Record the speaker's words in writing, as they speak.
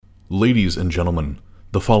Ladies and gentlemen,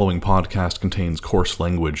 the following podcast contains coarse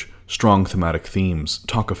language, strong thematic themes,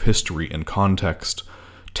 talk of history and context,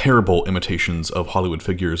 terrible imitations of Hollywood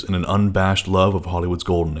figures, and an unabashed love of Hollywood's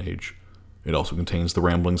golden age. It also contains the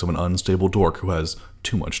ramblings of an unstable dork who has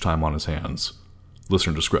too much time on his hands.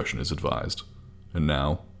 Listener discretion is advised. And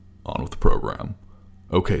now, on with the program.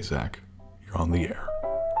 Okay, Zach, you're on the air.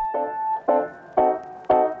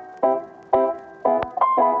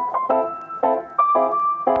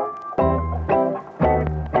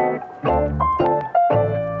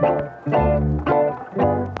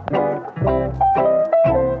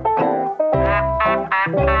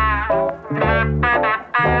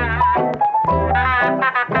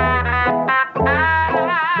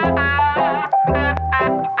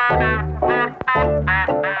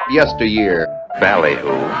 Yesteryear.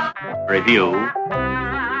 Ballyhoo. Review.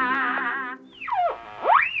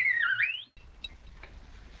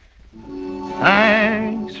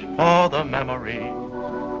 Thanks for the memory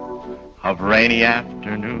of rainy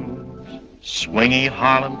afternoons, swingy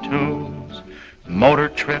Harlem tunes, motor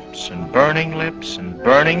trips and burning lips and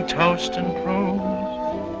burning toast and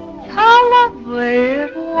prunes. How lovely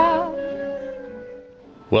it was.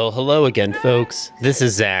 Well, hello again, folks. This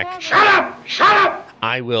is Zach. Shut up! Shut up!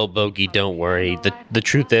 I will, Bogey, don't worry. The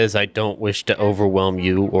truth is, I don't wish to overwhelm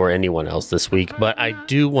you or anyone else this week, but I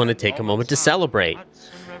do want to take a moment to celebrate.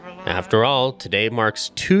 After all, today marks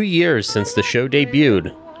 2 years since the show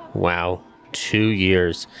debuted. Wow, 2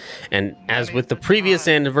 years. And as with the previous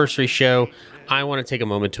anniversary show, I want to take a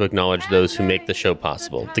moment to acknowledge those who make the show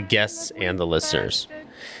possible, the guests and the listeners.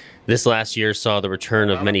 This last year saw the return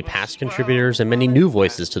of many past contributors and many new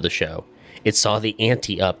voices to the show. It saw the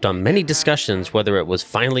ante upped on many discussions, whether it was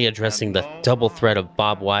finally addressing the double threat of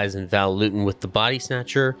Bob Wise and Val Lewton with The Body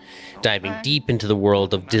Snatcher, diving deep into the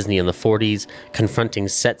world of Disney in the 40s, confronting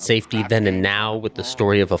set safety then and now with the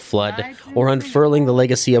story of a flood, or unfurling the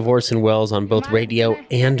legacy of Orson Welles on both radio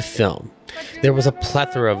and film. There was a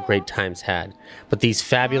plethora of great times had, but these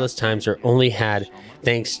fabulous times are only had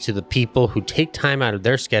thanks to the people who take time out of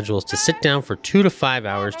their schedules to sit down for 2 to 5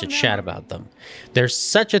 hours to chat about them. There's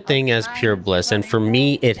such a thing as pure bliss, and for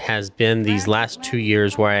me, it has been these last 2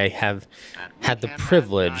 years where I have had the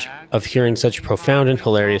privilege of hearing such profound and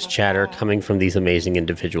hilarious chatter coming from these amazing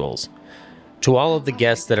individuals. To all of the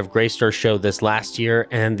guests that have graced our show this last year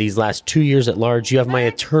and these last 2 years at large, you have my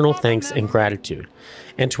eternal thanks and gratitude.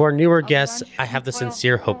 And to our newer guests, I have the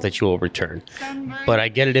sincere hope that you will return. But I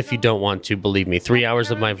get it if you don't want to. Believe me, 3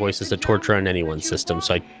 hours of my voice is a torture on anyone's system,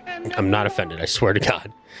 so I'm not offended, I swear to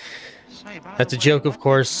God. That's a joke, of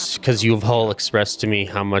course, because you've all expressed to me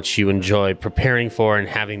how much you enjoy preparing for and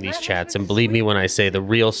having these chats, and believe me when I say the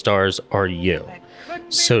real stars are you.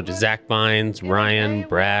 So to Zach Bynes, Ryan,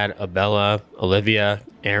 Brad, Abella, Olivia,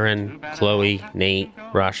 Aaron, Chloe, Nate,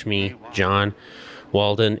 Rashmi, John,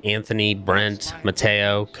 Walden, Anthony, Brent,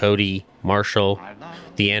 Mateo, Cody, Marshall,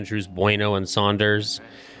 the Andrews, Bueno, and Saunders,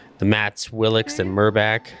 the Matts, Willix, and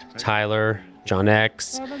Murbach, Tyler, John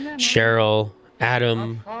X, Cheryl,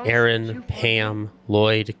 Adam, Aaron, Pam,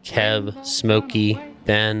 Lloyd, Kev, Smokey,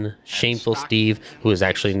 Ben, Shameful Steve, who is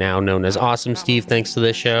actually now known as Awesome Steve thanks to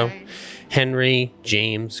this show, Henry,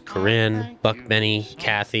 James, Corinne, Buck Benny,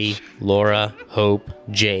 Kathy, Laura, Hope,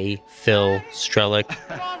 Jay, Phil, Strelick,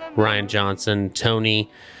 Ryan Johnson, Tony,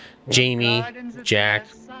 Jamie, Jack,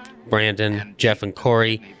 Brandon, Jeff and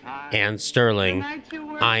Corey, and Sterling.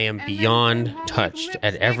 I am beyond touched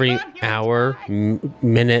at every hour,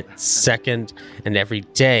 minute, second, and every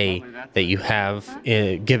day that you have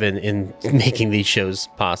given in making these shows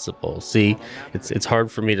possible. See, it's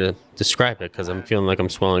hard for me to describe it because I'm feeling like I'm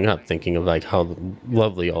swelling up thinking of like how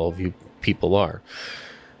lovely all of you people are.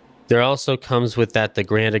 There also comes with that the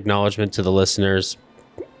grand acknowledgement to the listeners,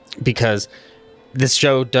 because this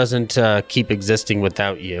show doesn't keep existing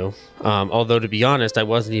without you. Although, to be honest, I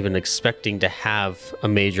wasn't even expecting to have a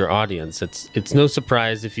major audience. It's no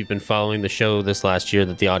surprise if you've been following the show this last year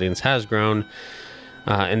that the audience has grown.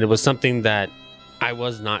 And it was something that I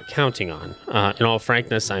was not counting on. In all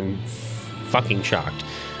frankness, I'm fucking shocked.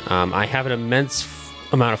 I have an immense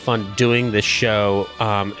amount of fun doing this show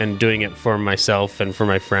and doing it for myself and for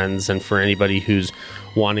my friends and for anybody who's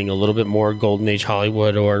wanting a little bit more Golden Age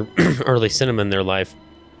Hollywood or early cinema in their life.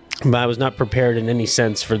 But I was not prepared in any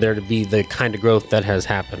sense for there to be the kind of growth that has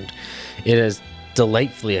happened. It is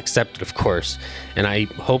delightfully accepted, of course, and I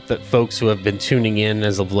hope that folks who have been tuning in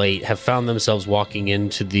as of late have found themselves walking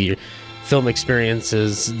into the film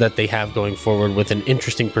experiences that they have going forward with an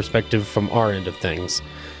interesting perspective from our end of things.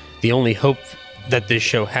 The only hope that this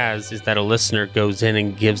show has is that a listener goes in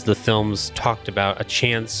and gives the films talked about a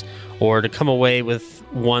chance, or to come away with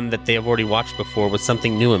one that they have already watched before with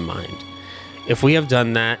something new in mind. If we have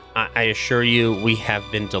done that, I assure you we have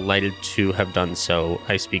been delighted to have done so.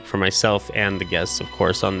 I speak for myself and the guests, of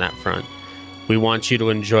course, on that front. We want you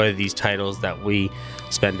to enjoy these titles that we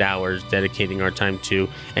spend hours dedicating our time to.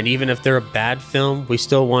 And even if they're a bad film, we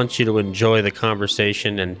still want you to enjoy the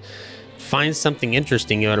conversation and find something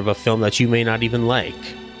interesting out of a film that you may not even like.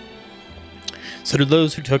 So to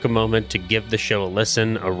those who took a moment to give the show a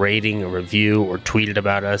listen, a rating, a review, or tweeted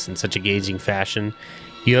about us in such engaging fashion,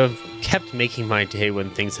 you have kept making my day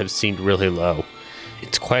when things have seemed really low.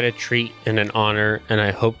 It's quite a treat and an honor, and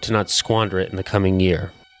I hope to not squander it in the coming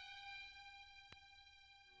year.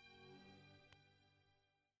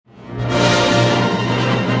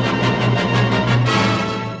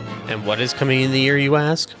 And what is coming in the year, you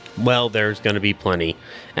ask? Well, there's going to be plenty.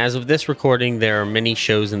 As of this recording, there are many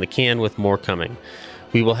shows in the can with more coming.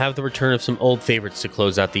 We will have the return of some old favorites to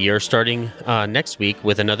close out the year, starting next week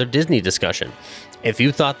with another Disney discussion. If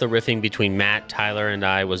you thought the riffing between Matt, Tyler, and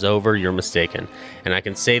I was over, you're mistaken. And I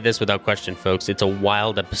can say this without question, folks. It's a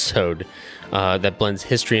wild episode that blends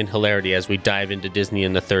history and hilarity as we dive into Disney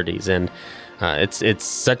in the 30s. And it's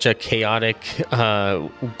such a chaotic,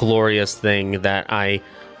 glorious thing that I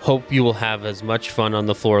hope you will have as much fun on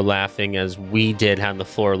the floor laughing as we did on the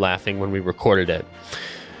floor laughing when we recorded it.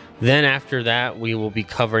 Then after that, we will be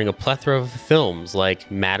covering a plethora of films like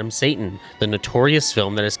Madam Satan, the notorious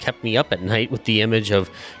film that has kept me up at night with the image of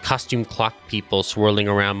costume clock people swirling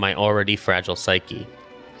around my already fragile psyche.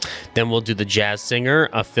 Then we'll do The Jazz Singer,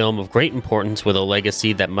 a film of great importance with a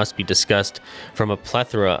legacy that must be discussed from a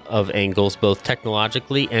plethora of angles, both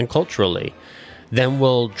technologically and culturally. Then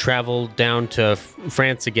we'll travel down to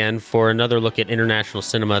France again for another look at international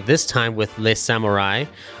cinema, this time with Les Samurai,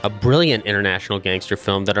 a brilliant international gangster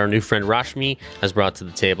film that our new friend Rashmi has brought to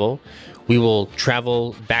the table. We will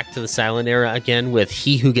travel back to the silent era again with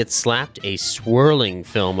He Who Gets Slapped, a swirling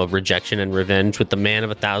film of rejection and revenge with the man of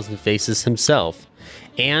 1,000 faces himself.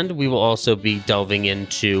 And we will also be delving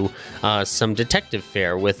into some detective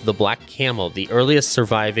fare with The Black Camel, the earliest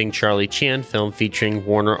surviving Charlie Chan film featuring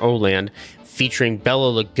Warner Oland, featuring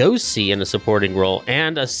Bela Lugosi in a supporting role,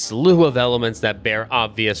 and a slew of elements that bear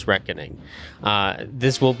obvious reckoning.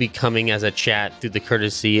 This will be coming as a chat through the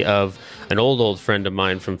courtesy of an old friend of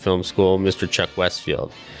mine from film school, Mr. Chuck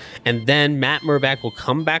Westfield. And then Matt Murbach will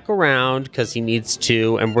come back around because he needs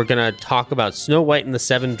to, and we're going to talk about Snow White and the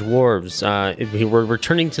Seven Dwarves. We're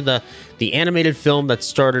returning to the animated film that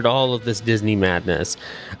started all of this Disney madness.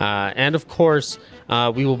 And of course,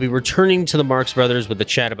 we will be returning to the Marx Brothers with a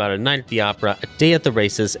chat about A Night at the Opera, A Day at the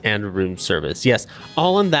Races, and room service. Yes,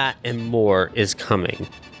 all of that and more is coming.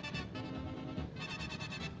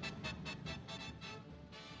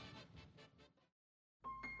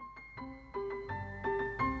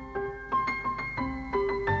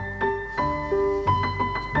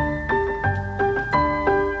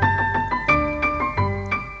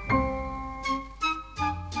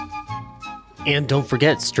 And don't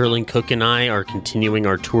forget, Sterling Cook and I are continuing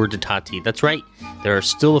our tour de Tati. That's right, there are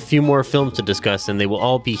still a few more films to discuss, and they will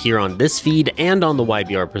all be here on this feed and on the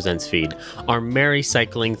YBR Presents feed. Our merry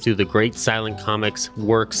cycling through the great silent comics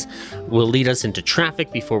works will lead us into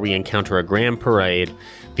traffic before we encounter a grand parade,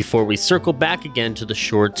 before we circle back again to the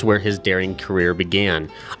shorts where his daring career began.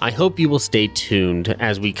 I hope you will stay tuned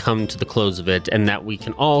as we come to the close of it, and that we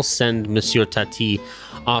can all send Monsieur Tati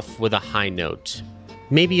off with a high note.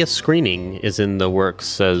 Maybe a screening is in the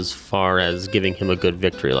works as far as giving him a good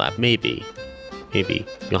victory lap. Maybe.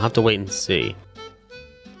 You'll have to wait and see.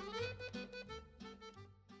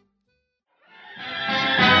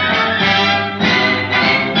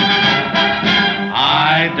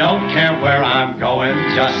 I don't care where I'm going,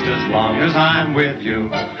 just as long as I'm with you.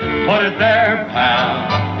 Put it there,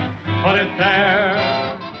 pal. Put it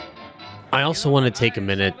there. I also want to take a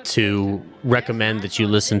minute to recommend that you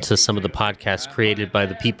listen to some of the podcasts created by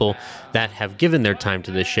the people that have given their time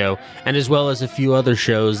to this show, and as well as a few other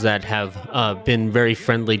shows that have been very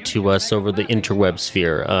friendly to us over the interweb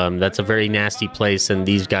sphere. That's a very nasty place, and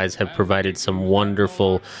these guys have provided some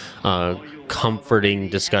wonderful comforting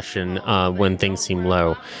discussion when things seem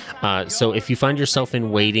low. So if you find yourself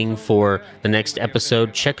in waiting for the next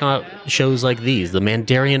episode, check out shows like these. The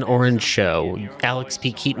Mandarin Orange Show. Alex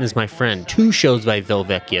P. Keaton is my friend. 2 shows by Vil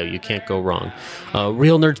Vecchio. You can't go wrong.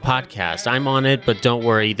 Real Nerds Podcast. I'm on it, but don't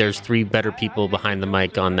worry. There's 3 better people behind the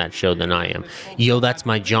mic on that show than I am. Yo, That's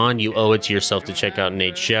My John. You owe it to yourself to check out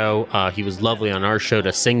Nate's show. He was lovely on our show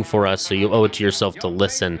to sing for us, so you owe it to yourself to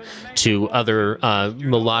listen to other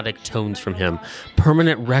melodic tones from him.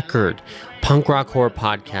 Permanent Record. Punk Rock Horror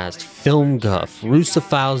Podcast, Film Guff,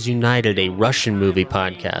 Russophiles United, a Russian movie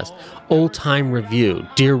podcast, Old Time Review,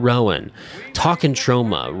 Dear Rowan, Talkin'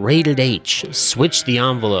 Trauma, Rated H, Switch the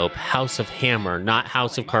Envelope, House of Hammer, not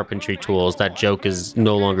House of Carpentry Tools, that joke is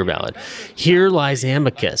no longer valid, Here Lies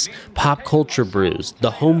Amicus, Pop Culture Brews,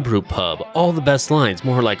 The Homebrew Pub, All the Best Lines,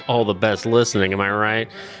 more like all the best listening, am I right?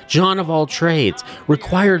 John of All Trades,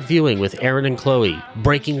 Required Viewing with Aaron and Chloe,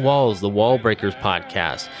 Breaking Walls, the Wall Breakers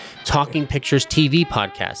podcast, Talking Pictures TV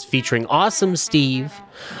podcast featuring Awesome Steve,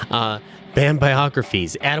 Band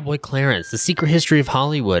Biographies, Attaboy Clarence, The Secret History of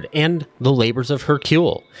Hollywood, and The Labors of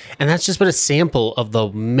Hercule. And that's just but a sample of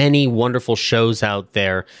the many wonderful shows out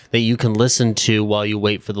there that you can listen to while you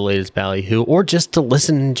wait for the latest Ballyhoo, or just to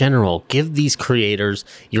listen in general. Give these creators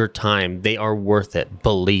your time. They are worth it,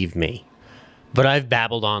 believe me. But I've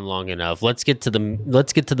babbled on long enough. Let's get to the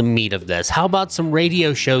meat of this. How about some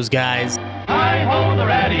radio shows, guys? Hi ho the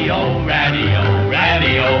radio, radio,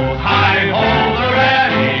 radio. Hi ho the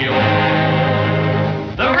radio.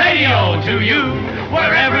 The radio to you,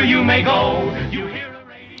 wherever you may go. You hear a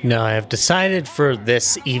radio. Now, I have decided for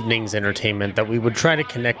this evening's entertainment that we would try to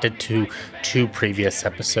connect it to 2 previous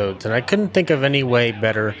episodes, and I couldn't think of any way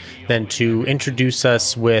better than to introduce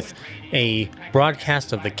us with a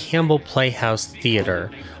broadcast of the Campbell Playhouse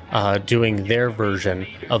Theater doing their version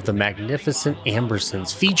of The Magnificent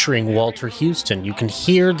Ambersons featuring Walter Houston. You can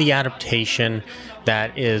hear the adaptation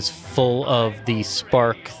that is full of the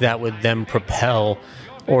spark that would then propel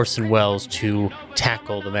Orson Welles to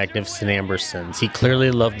tackle The Magnificent Ambersons. He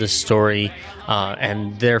clearly loved this story,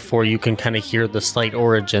 and therefore you can kind of hear the slight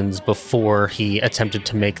origins before he attempted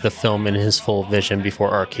to make the film in his full vision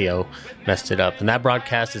before RKO messed it up. And that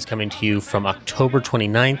broadcast is coming to you from October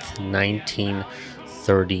 29th,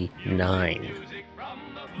 1939.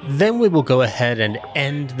 Then we will go ahead and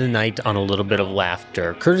end the night on a little bit of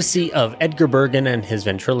laughter, courtesy of Edgar Bergen and his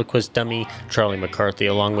ventriloquist dummy, Charlie McCarthy,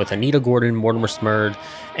 along with Anita Gordon, Mortimer Smurd,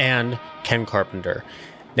 and Ken Carpenter.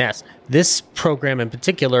 Yes, this program in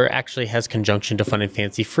particular actually has conjunction to Fun and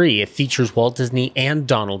Fancy Free. It features Walt Disney and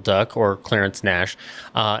Donald Duck, or Clarence Nash,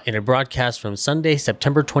 in a broadcast from Sunday,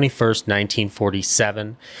 September 21st,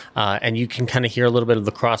 1947. And you can kind of hear a little bit of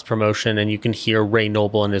the cross-promotion, and you can hear Ray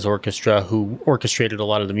Noble and his orchestra, who orchestrated a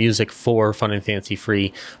lot of the music for Fun and Fancy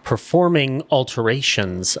Free, performing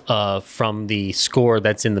alterations from the score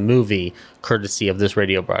that's in the movie, courtesy of this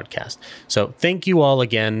radio broadcast. So thank you all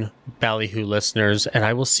again, Ballyhoo listeners, and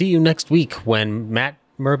I will see you next week when Matt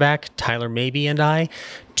Murbach, Tyler Mabey, and I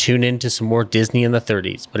tune into some more Disney in the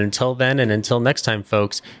 30s. But until then, and until next time,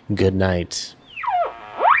 folks, good night.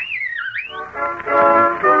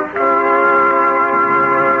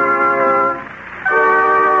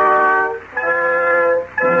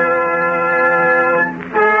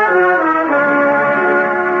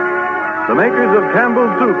 The makers of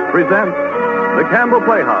Campbell's Soup present The Campbell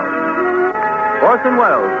Playhouse. Orson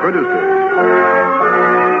Welles produces.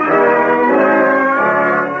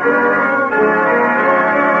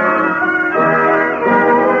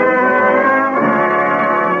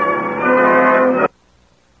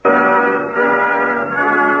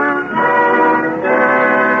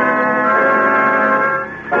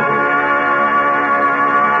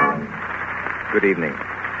 Good evening.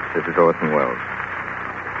 This is Orson Welles.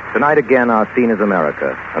 Tonight again, our scene is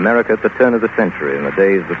America. America at the turn of the century, in the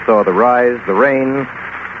days that saw the rise, the reign,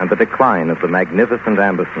 and the decline of the Magnificent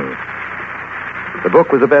Ambersons. The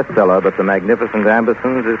book was a bestseller, but the Magnificent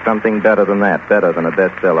Ambersons is something better than that, better than a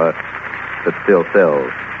bestseller that still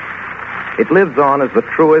sells. It lives on as the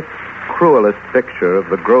truest, cruelest picture of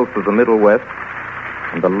the growth of the Middle West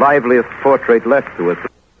and the liveliest portrait left to us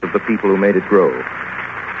of the people who made it grow.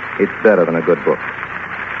 It's better than a good book.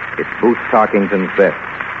 It's Booth Tarkington's best.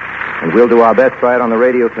 And we'll do our best for it on the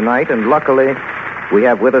radio tonight, and luckily, we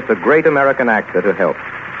have with us a great American actor to help.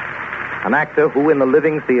 An actor who, in the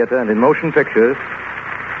living theater and in motion pictures,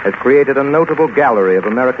 has created a notable gallery of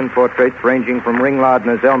American portraits ranging from Ring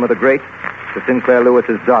Lardner's Elmer the Great to Sinclair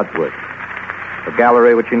Lewis's Dodsworth. A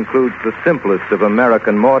gallery which includes the simplest of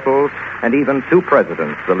American mortals and even 2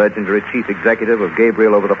 presidents, the legendary chief executive of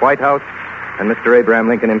Gabriel over the White House and Mr. Abraham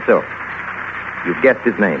Lincoln himself. You've guessed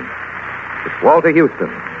his name. It's Walter Houston.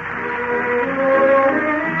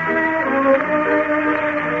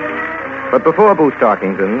 But before Booth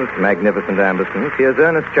Tarkington's Magnificent Ambersons, here's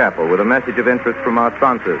Ernest Chappell with a message of interest from our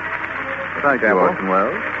sponsors. Thank you, Orson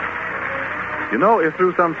Welles. You know, if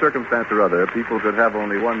through some circumstance or other people could have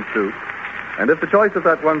only one soup, and if the choice of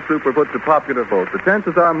that one soup were put to popular vote, the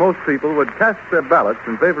chances are most people would cast their ballots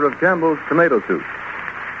in favor of Campbell's tomato soup.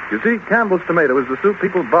 You see, Campbell's tomato is the soup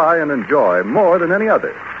people buy and enjoy more than any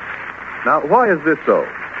other. Now, why is this so?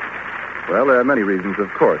 Well, there are many reasons, of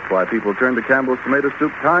course, why people turn to Campbell's tomato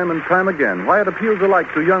soup time and time again, why it appeals alike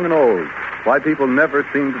to young and old, why people never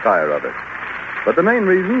seem to tire of it. But the main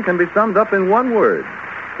reason can be summed up in one word: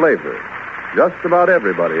 flavor. Just about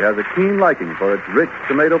everybody has a keen liking for its rich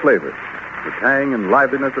tomato flavor. The tang and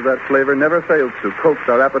liveliness of that flavor never fails to coax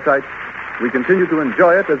our appetites. We continue to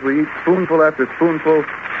enjoy it as we eat spoonful after spoonful,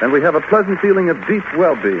 and we have a pleasant feeling of deep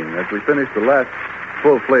well-being as we finish the last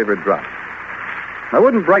full-flavored drop. Now,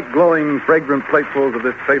 wouldn't bright, glowing, fragrant platefuls of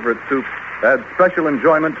this favorite soup add special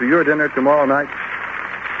enjoyment to your dinner tomorrow night?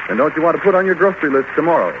 And don't you want to put on your grocery list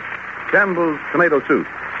tomorrow Campbell's Tomato Soup?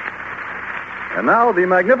 And now, the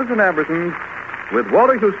magnificent Ambersons with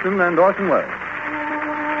Walter Houston and Orson Welles.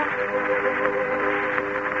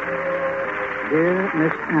 Dear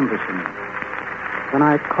Miss Amberson, when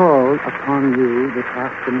I called upon you this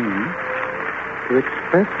afternoon to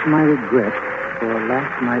express my regret for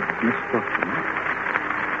last night's misfortune,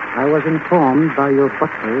 I was informed by your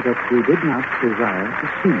butler that you did not desire to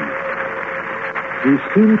see me. You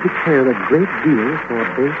seem to care a great deal for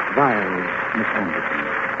base vials, Miss Anderson.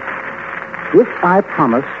 If I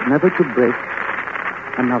promise never to break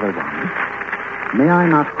another one, may I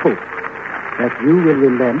not hope that you will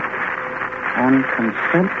relent and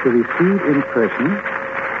consent to receive in person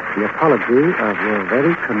the apology of your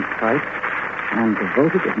very contrite and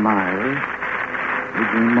devoted admirer,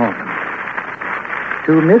 Eugene Morgan.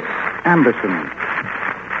 To Miss Amberson,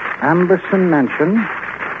 Amberson Mansion,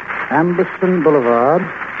 Amberson Boulevard,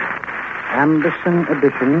 Amberson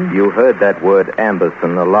Edition. You heard that word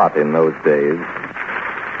Amberson a lot in those days,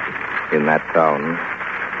 in that town.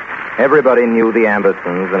 Everybody knew the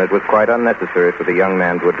Ambersons, and it was quite unnecessary for the young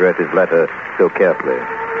man to address his letter so carefully.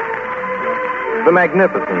 The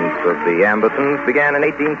magnificence of the Ambersons began in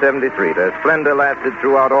 1873. Their splendor lasted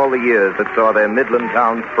throughout all the years that saw their Midland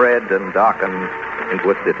town spread and darken into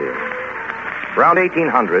a city. Around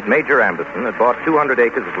 1800, Major Amberson had bought 200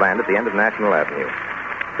 acres of land at the end of National Avenue.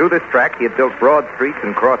 Through this tract, he had built broad streets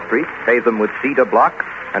and cross streets, paved them with cedar blocks,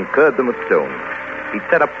 and curbed them with stone. He'd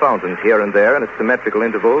set up fountains here and there, and at symmetrical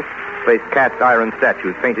intervals, placed cast iron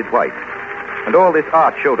statues painted white. And all this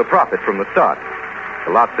art showed a profit from the start.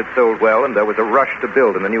 The lots had sold well, and there was a rush to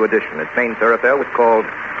build in the new addition. Its main thoroughfare was called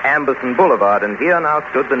Amberson Boulevard, and here now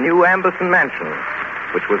stood the new Amberson Mansion,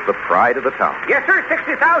 which was the pride of the town. Yes, sir,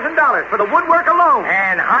 $60,000 for the woodwork alone.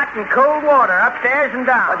 And hot and cold water upstairs and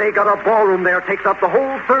down. They got a ballroom there, takes up the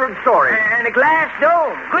whole third story. And a glass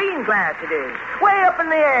dome, green glass it is, way up in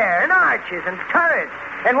the air, and arches and turrets.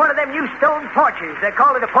 And one of them new stone porches. They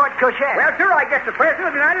call it a porte cochere. Well, sir, I guess the President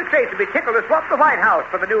of the United States would be tickled to swap the White House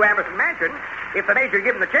for the new Amberson Mansion if the Major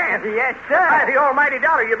give him the chance. Yes, sir. By the almighty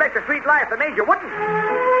dollar, you bet your sweet life the Major wouldn't.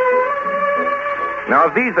 Now,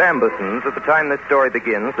 of these Ambersons, at the time this story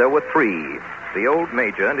begins, there were three. The old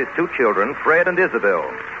Major and his two children, Fred and Isabel.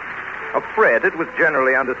 Of Fred, it was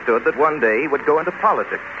generally understood that one day he would go into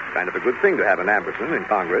politics. Kind of a good thing to have an Amberson in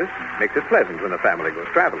Congress. Makes it pleasant when a family goes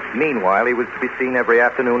traveling. Meanwhile, he was to be seen every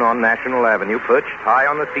afternoon on National Avenue, perched high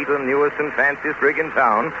on the seat of the newest and fanciest rig in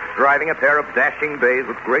town, driving a pair of dashing bays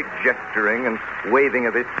with great gesturing and waving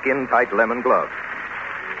of his skin-tight lemon gloves.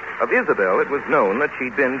 Of Isabel, it was known that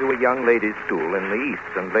she'd been to a young ladies' school in the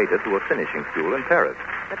East and later to a finishing school in Paris.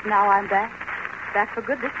 But now I'm back. Back for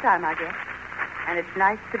good this time, I guess. And it's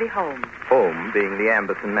nice to be home. Home being the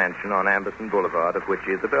Amberson Mansion on Amberson Boulevard, of which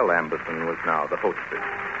Isabel Amberson was now the hostess.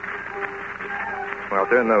 Well,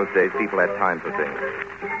 during those days, people had time for things.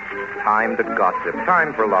 Time to gossip.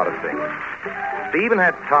 Time for a lot of things. They even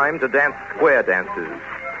had time to dance square dances,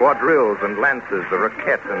 quadrilles and lances, the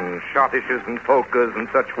raquette and schottisches and polkas and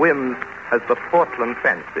such whims as the Portland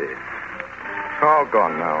fancy. All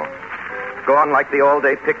gone now. Gone like the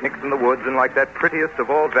all-day picnics in the woods and like that prettiest of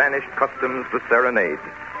all vanished customs, the serenade.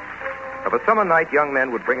 Of a summer night, young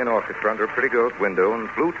men would bring an orchestra under a pretty girl's window, and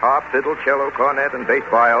flute, harp, fiddle, cello, cornet, and bass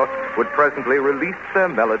viol would presently release their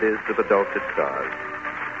melodies to the dulcet stars.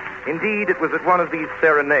 Indeed, it was at one of these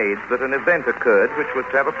serenades that an event occurred which was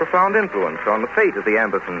to have a profound influence on the fate of the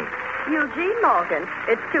Ambersons. Eugene Morgan.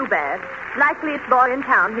 It's too bad. Likeliest boy in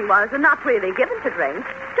town he was, and not really given to drink.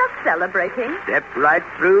 Just celebrating. Stepped right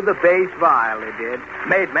through the bass viol, he did.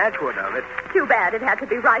 Made matchwood of it. Too bad it had to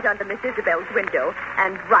be right under Miss Isabel's window,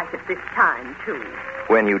 and right at this time, too.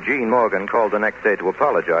 When Eugene Morgan called the next day to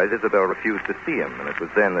apologize, Isabel refused to see him, and it was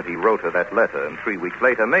then that he wrote her that letter. And 3 weeks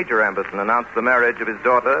later, Major Amberson announced the marriage of his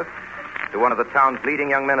daughter to one of the town's leading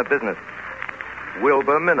young men of business,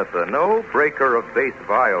 Wilbur Minafer. No breaker of bass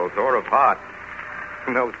viols or of hearts.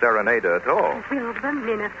 No serenader at all. Wilbur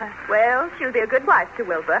Minafer. Well, she'll be a good wife to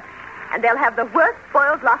Wilbur, and they'll have the worst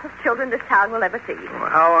spoiled lot of children this town will ever see. Well,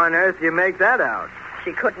 how on earth do you make that out?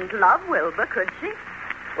 She couldn't love Wilbur, could she?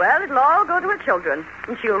 Well, it'll all go to her children,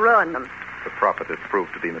 and she'll ruin them. The prophetess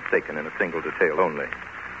proved to be mistaken in a single detail only.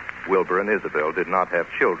 Wilbur and Isabel did not have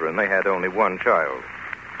children. They had only one child.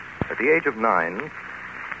 At the age of 9,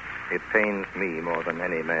 it pains me more than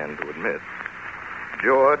any man to admit,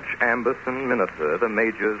 George Amberson Minither, the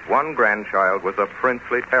Major's one grandchild, was a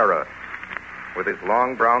princely terror. With his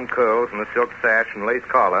long brown curls and the silk sash and lace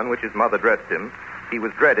collar in which his mother dressed him, he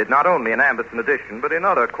was dreaded not only in Amberson Addition, but in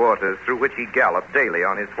other quarters through which he galloped daily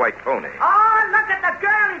on his white pony. Oh, look at the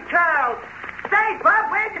girly curls. Say, Bub,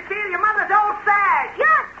 where'd you steal your mother's old sash?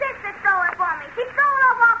 Your sister stole it for me. She stole it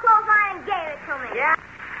off our clothes line and gave it to me. Yeah?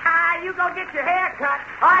 You go get your hair cut.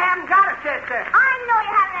 I haven't got a sister. I know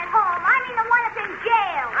you have it at home. I mean the one that's in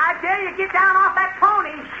jail. I dare you get down off that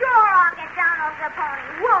pony. Sure, I'll get down off the pony.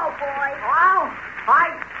 Whoa, boy. Well,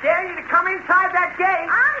 I dare you to come inside that gate.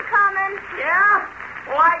 I'm coming. Yeah?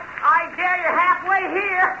 Well, I dare you halfway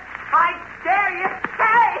here. I dare you.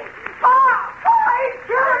 Hey! Oh, please,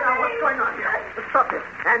 now, what's going on here? Stop this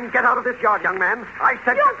and get out of this yard, young man. I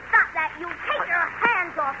said... You stop that. You take your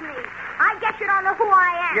hands off me. I guess you don't know who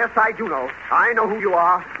I am. Yes, I do know. I know who you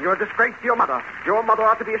are. You're a disgrace to your mother. Your mother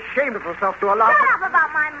ought to be ashamed of herself to allow... Shut up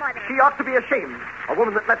about my mother. She ought to be ashamed. A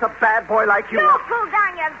woman that lets a bad boy like you... You pull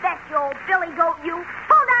down your vest, you old billy goat, you.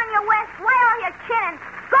 Pull down your waist, lay on your chin, and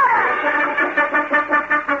go to...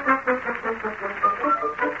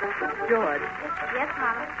 George. Yes,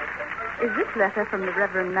 Mama? Is this letter from the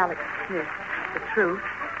Reverend Malik Smith the truth?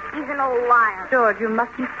 He's an old liar. George, you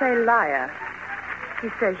mustn't say liar. He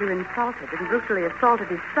says you insulted and brutally assaulted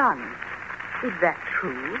his son. Is that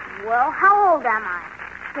true? Well, how old am I?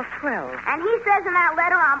 You're 12. And he says in that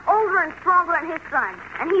letter I'm older and stronger than his son.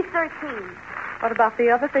 And he's 13. What about the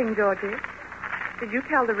other thing, Georgie? Did you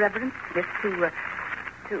tell the Reverend Smith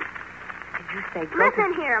Did you say...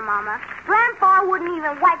 Listen here, Mama. Grandpa wouldn't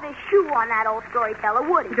even wipe his shoe on that old storyteller,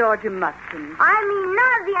 would he? George, you mustn't. I mean,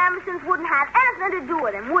 none of the Andersons wouldn't have anything to do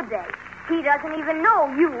with him, would they? He doesn't even know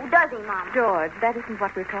you, does he, Mama? George, that isn't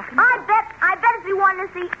what we're talking about. I bet if he wanted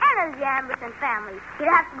to see any of the Anderson family, he'd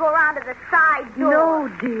have to go around to the side door. No,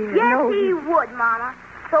 dear. Yes, no, he would, Mama.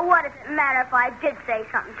 So what does it matter if I did say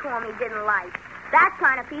something to him he didn't like? That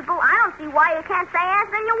kind of people, I don't see why you can't say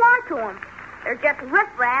anything you want to him. They're just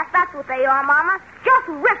riffraff, that's what they are, Mama. Just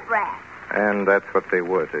riffraff. And that's what they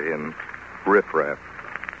were to him. Riffraff.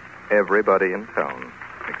 Everybody in town,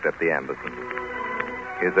 except the Ambersons.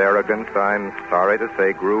 His arrogance, I'm sorry to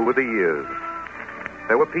say, grew with the years.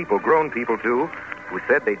 There were people, grown people too, who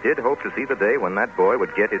said they did hope to see the day when that boy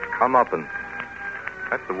would get his comeuppance.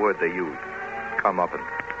 That's the word they used, comeuppance.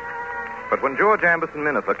 But when George Amberson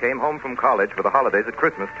Minither came home from college for the holidays at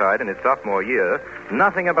Christmastide in his sophomore year,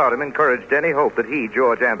 nothing about him encouraged any hope that he,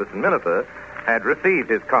 George Amberson Minither, had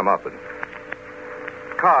received his comeuppance.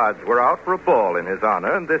 Cards were out for a ball in his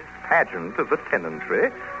honor, and this pageant of the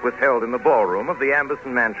tenantry was held in the ballroom of the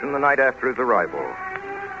Amberson mansion the night after his arrival.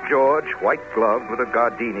 George, white-gloved with a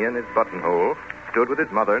gardenia in his buttonhole, stood with his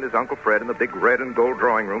mother and his Uncle Fred in the big red and gold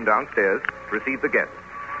drawing room downstairs to receive the guests.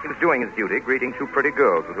 He was doing his duty, greeting two pretty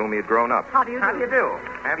girls with whom he had grown up. How do you do? How do you do?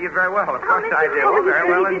 Have you very well? Of course I do. Very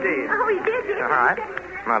well indeed. Oh, he did, yes. All right.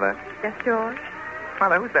 Mother. Yes, George?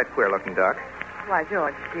 Mother, who's that queer-looking duck? Why,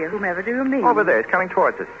 George, dear, whomever do you mean? Over there. He's coming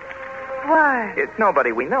towards us. Why? It's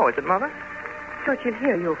nobody we know, is it, Mother? George, he'll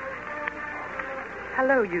hear you.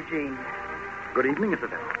 Hello, Eugene. Good evening,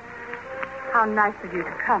 Isabel. How nice of you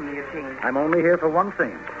to come, Eugene. I'm only here for one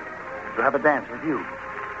thing. To have a dance with you.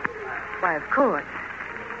 Why, of course.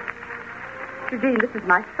 Eugene, this is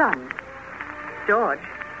my son. George,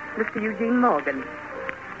 Mr. Eugene Morgan.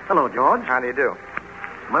 Hello, George. How do you do?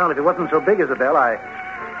 Well, if it wasn't so big, Isabel,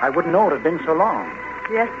 I wouldn't know it had been so long.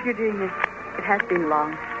 Yes, Eugene, it has been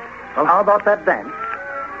long. Well, how about that dance?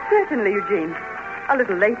 Certainly, Eugene. A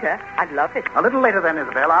little later. I'd love it. A little later then,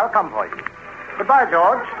 Isabel. I'll come for you. Goodbye,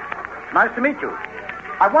 George. Nice to meet you.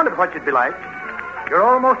 I wondered what you'd be like. You're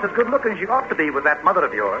almost as good looking as you ought to be with that mother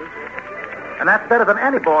of yours. And that's better than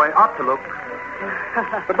any boy ought to look.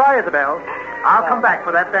 Goodbye, Isabel. I'll come back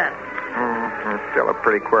for that dance. Still a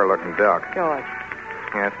pretty queer-looking duck. George.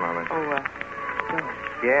 Yes, Mother. George.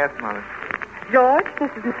 Yes, Mother. George, this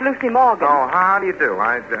is Miss Lucy Morgan. Oh, how do you do?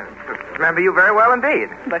 I remember you very well indeed.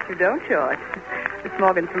 But you don't, George. Miss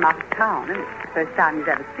Morgan's from out of town, and it's the first time you've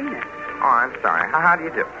ever seen her. Oh, I'm sorry. How do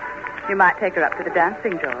you do? You might take her up to the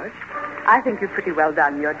dancing, George. I think you've pretty well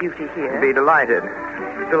done your duty here. Be delighted.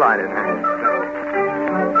 Delighted.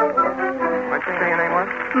 What'd you say your name was?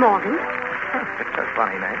 Morgan. It's a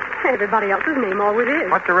funny name. Everybody else's name always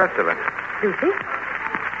is. What's the rest of it? Lucy.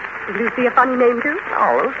 Is Lucy a funny name, too?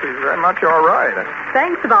 Oh, Lucy's very much all right.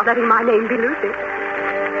 Thanks about letting my name be Lucy.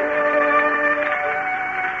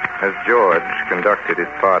 As George conducted his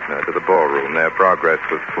partner to the ballroom, their progress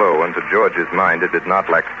was slow, and to George's mind it did not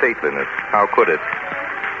lack stateliness. How could it?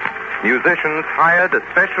 Musicians hired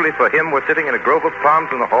especially for him were sitting in a grove of palms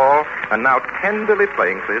in the hall and now tenderly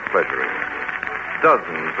playing for his pleasuring.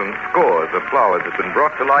 Dozens and scores of flowers had been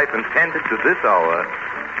brought to life and tended to this hour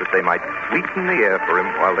that they might sweeten the air for him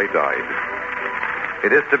while they died.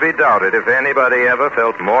 It is to be doubted if anybody ever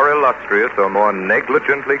felt more illustrious or more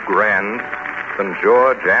negligently grand than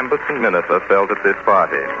George Amberson Minafer felt at this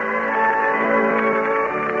party.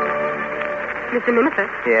 Mr. Minafer?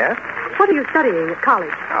 Yes? What are you studying at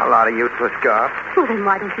college? A lot of useless guff. Well, then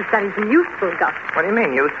why don't you study some useful stuff? What do you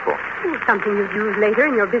mean, useful? Something you'd use later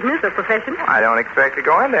in your business or profession? I don't expect to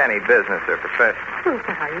go into any business or profession. Well,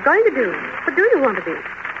 what are you going to do? What do you want to be?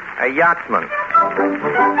 A yachtsman.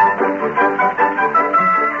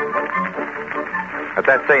 At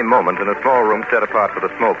that same moment, in a small room set apart for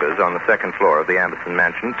the smokers on the second floor of the Amberson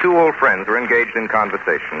mansion, two old friends were engaged in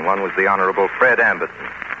conversation. One was the Honorable Fred Amberson.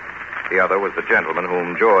 The other was the gentleman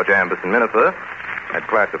whom George Amberson Minafer had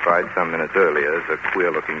classified some minutes earlier as a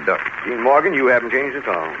queer-looking duck. Gene Morgan, you haven't changed at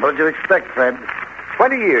all. What did you expect, Fred?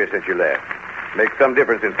 20 years since you left. Makes some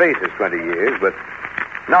difference in faces, 20 years, but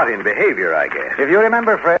not in behavior, I guess. If you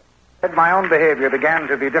remember, Fred, my own behavior began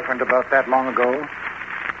to be different about that long ago.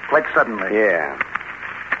 Quite suddenly. Yeah.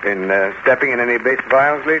 Been stepping in any bass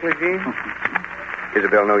vials lately, Gene?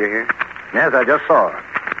 Isabel know you're here? Yes, I just saw her.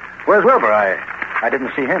 Where's Wilbur? I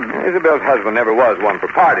didn't see him. Isabel's husband never was one for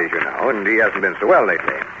parties, you know, and he hasn't been so well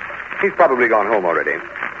lately. He's probably gone home already.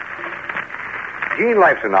 Gene,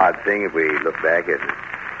 life's an odd thing if we look back, isn't it?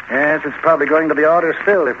 Yes, it's probably going to be odder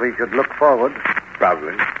still if we could look forward.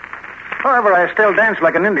 Probably. However, I still dance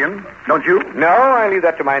like an Indian, don't you? No, I leave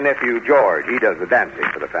that to my nephew, George. He does the dancing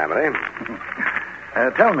for the family.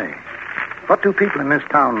 Tell me, what do people in this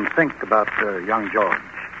town think about young George,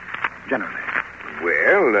 generally?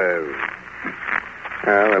 Well,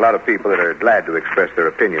 a lot of people that are glad to express their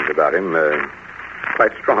opinions about him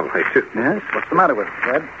quite strongly, too. Yes? What's the matter with him,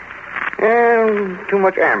 Fred? Too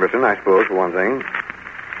much Amberson, I suppose, for one thing.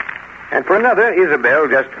 And for another, Isabel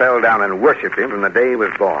just fell down and worshipped him from the day he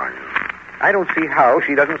was born. I don't see how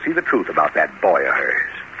she doesn't see the truth about that boy of hers.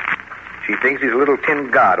 She thinks he's a little tin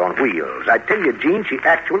god on wheels. I tell you, Gene, she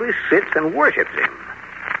actually sits and worships him.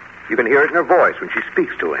 You can hear it in her voice when she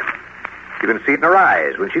speaks to him. You can see it in her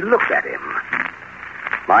eyes when she looks at him.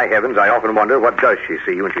 My heavens, I often wonder, what does she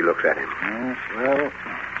see when she looks at him? Yes, well,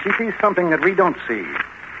 she sees something that we don't see.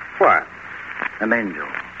 What? An angel.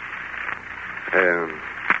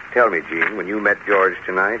 Tell me, Gene, when you met George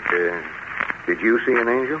tonight, did you see an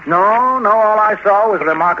angel? No, all I saw was a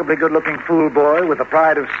remarkably good-looking fool boy with the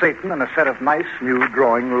pride of Satan and a set of nice new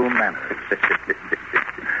drawing room manners.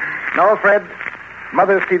 No, Fred,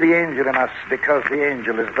 mothers see the angel in us because the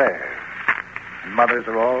angel is there. And mothers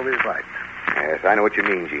are always right. Yes, I know what you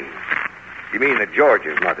mean, Gene. You mean that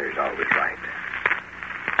George's mother's always right.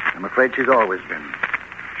 I'm afraid she's always been.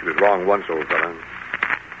 She was wrong once, old fella.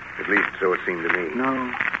 At least so it seemed to me.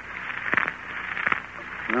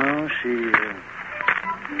 No, she...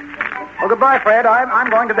 Oh, goodbye, Fred. I'm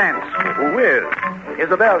going to dance. Who will?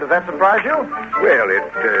 Isabel, does that surprise you? Well,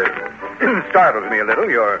 it startles me a little,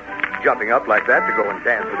 your jumping up like that to go and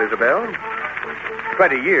dance with Isabel.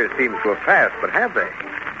 20 years seems to have passed, but have they?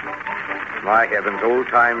 My heavens, old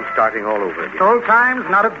times starting all over again. Old times?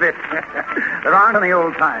 Not a bit. There aren't any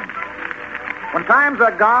old times. When times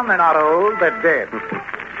are gone, they're not old, they're dead.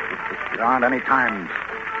 There aren't any times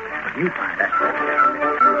but new times.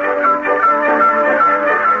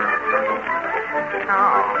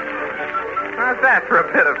 How's that for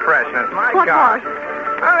a bit of freshness? My What gosh. was?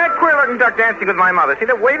 Oh, that queer-looking duck dancing with my mother. See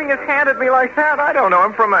that waving his hand at me like that? I don't know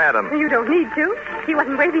him from Adam. You don't need to. He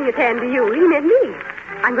wasn't waving his hand to you. He meant me.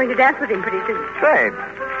 I'm going to dance with him pretty soon. Say,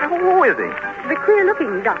 who is he? The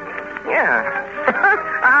queer-looking duck. Yeah.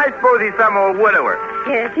 I suppose he's some old widower.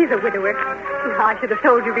 Yes, he's a widower. I should have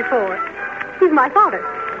told you before. He's my father.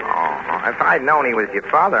 Oh, if I'd known he was your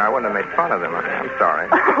father, I wouldn't have made fun of him. I'm sorry.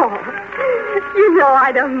 Oh, you know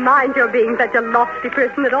I don't mind your being such a lofty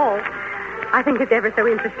person at all. I think it's ever so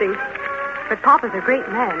interesting. But Papa's a great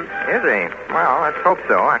man. Is he? Well, let's hope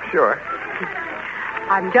so, I'm sure.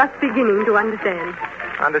 I'm just beginning to understand.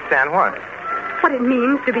 Understand what? What it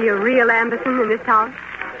means to be a real Amberson in this town.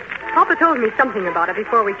 Papa told me something about it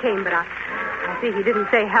before we came, but I see he didn't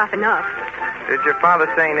say half enough. Did your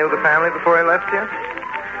father say he knew the family before he left you?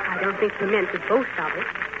 I don't think he meant to boast of it.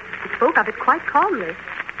 He spoke of it quite calmly.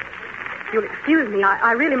 You'll excuse me.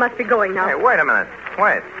 I really must be going now. Hey, wait a minute.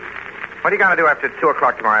 Wait. What are you going to do after 2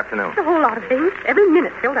 o'clock tomorrow afternoon? A whole lot of things. Every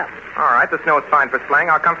minute's filled up. All right, the snow is fine for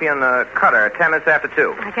sleighing. I'll come for you in the cutter at 10 minutes after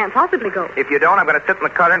 2. I can't possibly go. If you don't, I'm going to sit in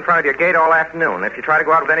the cutter in front of your gate all afternoon. If you try to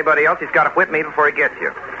go out with anybody else, he's got to whip me before he gets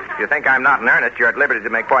you. If you think I'm not in earnest, you're at liberty to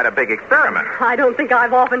make quite a big experiment. I don't think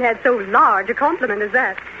I've often had so large a compliment as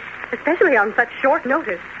that, especially on such short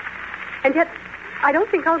notice. And yet, I don't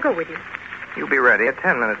think I'll go with you. You'll be ready at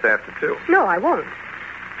 10 minutes after 2. No, I won't.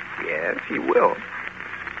 Yes, you will.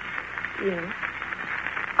 Yes,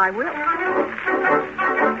 I will.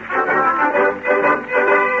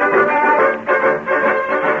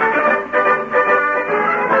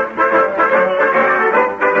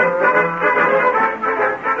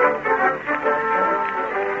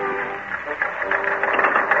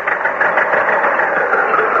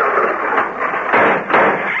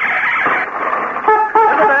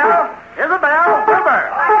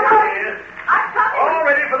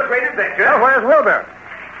 Where's Wilbur?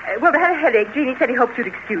 Wilbur had a headache. Jeannie said he hoped you'd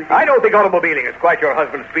excuse him. I don't think automobiling is quite your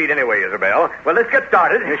husband's speed anyway, Isabel. Well, let's get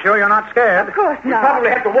started. You sure you're not scared? Of course You not. probably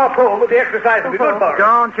have to walk home, but the exercise will be good for you.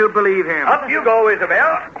 Don't you believe him? Up you go,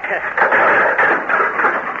 Isabel.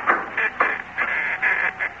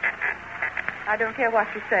 I don't care what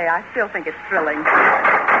you say. I still think it's thrilling.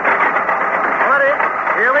 Ready?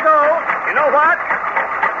 Here we go. You know what?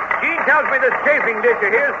 Gene tells me this chafing dish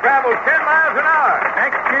of his travels 10 miles an hour.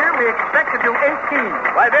 Next year, we expect to do 18.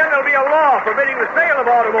 By then, there'll be a law forbidding the sale of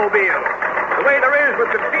automobiles, the way there is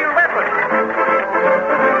with concealed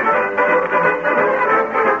weapons.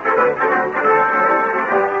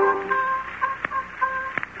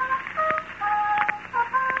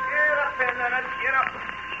 Get up, Peanut, get up.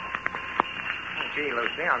 Oh, gee,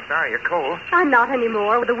 Lucy, I'm sorry you're cold. I'm not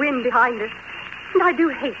anymore with the wind behind us. And I do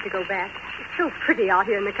hate to go back. It's so pretty out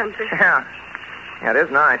here in the country. Yeah, it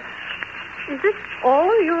is nice. Is this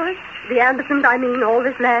all yours? The Andersons, I mean, all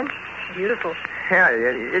this land? Beautiful. Yeah,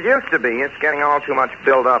 it used to be. It's getting all too much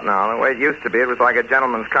built up now. The way it used to be, it was like a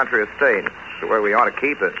gentleman's country estate. It's the way we ought to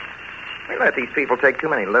keep it. We let these people take too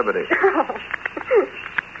many liberties.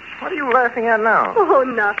 What are you laughing at now? Oh,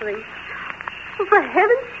 nothing. Oh, for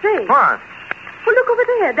heaven's sake. What? Well, look over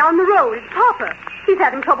there, down the road. It's Papa. He's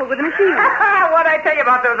having trouble with the machine. What'd I tell you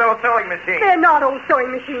about those old sewing machines? They're not old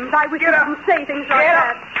sewing machines. I wish you didn't say things like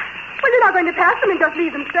that. Well, you're not going to pass them and just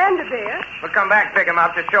leave them stranded there. We'll come back and pick them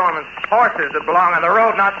up to show them as horses that belong on the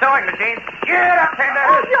road, not sewing machines. Get up, Tender.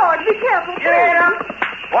 Oh, George, be careful. Get up.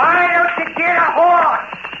 Why don't you get a horse?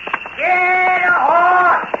 Get a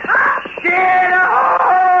horse. Get a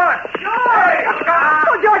horse. George.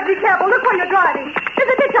 Oh, George, be careful. Look where you're driving. There's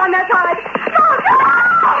a ditch on that side. George!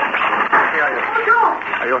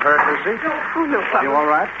 Are you hurt, Lucy? Oh, no problem. You all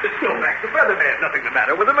right? Go back to Featherman. Nothing the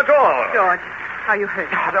matter with him at all. George, how you hurt?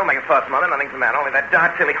 Oh, don't make a fuss, Mother. Nothing's the matter. Only that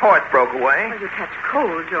darn silly horse broke away. Well, you catch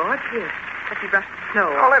cold, George. Here, let me brush the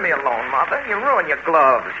snow. Oh, let me alone, Mother. You ruin your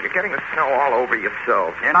gloves. You're getting the snow all over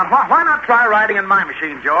yourself. Yeah, now, why not try riding in my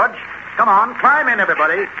machine, George? Come on, climb in,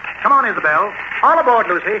 everybody. Come on, Isabel. All aboard,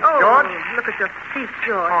 Lucy. Oh, George. look at your feet,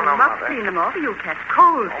 George. Oh, no, you must Mother. clean them off or you'll catch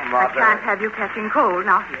cold. Oh, I Mother. can't have you catching cold.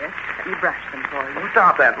 Now, here, let me brush them for you.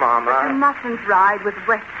 Stop that, Mama. You mustn't ride with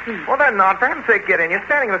wet feet. Well, then not. For heaven's sake, get in. You're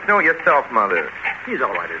standing in the snow yourself, Mother. He's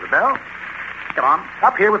all right, Isabel. Come on,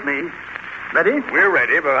 up here with me. Ready? We're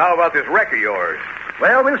ready, but how about this wreck of yours?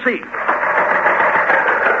 Well, we'll see. She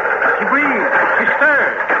breathes. She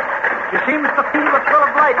stirs. She seems to feel a thrill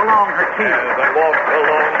of life along her As cheek. I walk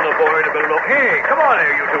along the board below. Hey, come on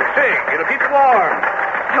there, you two. Sing. It'll keep you warm.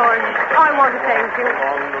 George, I want to thank you.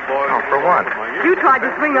 Along the board. Oh, for what? You tried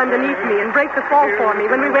to swing underneath me and break the fall for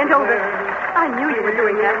me when we went over. I knew you were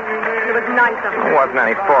doing that. It was nice of you. There wasn't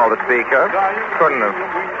any fall to speak of. Couldn't have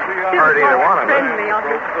hurt either one of us. Friendly of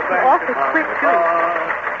you. Awfully quick, too.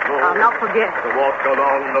 I'll not forget. To walk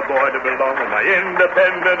along the border below in my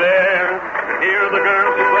independent air. To hear the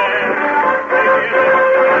girls declare.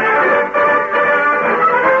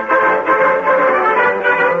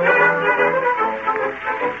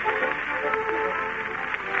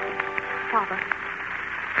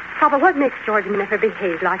 Papa, what makes George never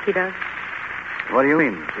behave like he does? What do you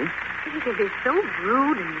mean, Lucy? He can be so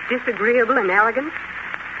rude and disagreeable and arrogant.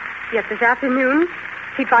 Yet this afternoon,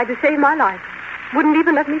 he tried to save my life. Wouldn't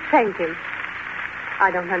even let me thank him.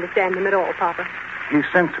 I don't understand him at all, Papa. He's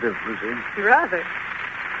sensitive, Lucy. Rather.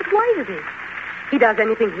 But why is he? He does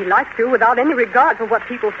anything he likes to without any regard for what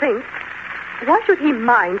people think. Why should he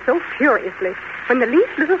mind so furiously when the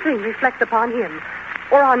least little thing reflects upon him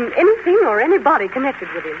or on anything or anybody connected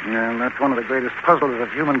with him? Yeah, that's one of the greatest puzzles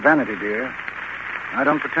of human vanity, dear. I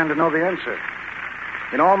don't pretend to know the answer.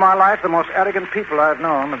 In all my life, the most arrogant people I've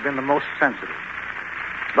known have been the most sensitive.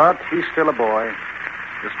 But he's still a boy.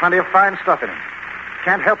 There's plenty of fine stuff in him.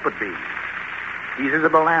 Can't help but be. He's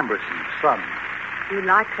Isabel Amberson's son. You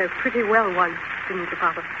liked her pretty well once, didn't you,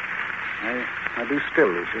 Papa? I do still,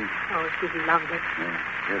 Lucy. Oh, she's lovely.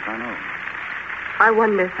 Yes, I know. I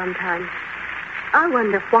wonder sometimes. I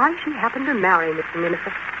wonder why she happened to marry Mr.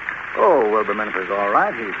 Minifer. Oh, Wilbur Minifer's all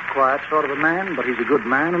right. He's a quiet sort of a man, but he's a good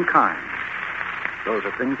man and kind. Those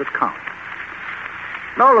are things that count.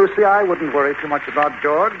 No, Lucy, I wouldn't worry too much about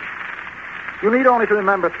George. You need only to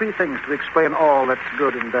remember 3 things to explain all that's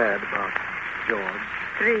good and bad about George.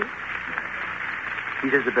 3?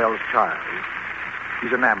 He's Isabel's child.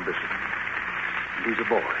 He's an Amberson. And he's a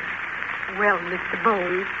boy. Well, Mr.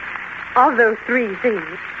 Bones, of those 3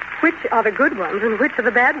 things, which are the good ones and which are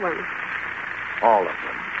the bad ones? All of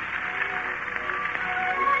them.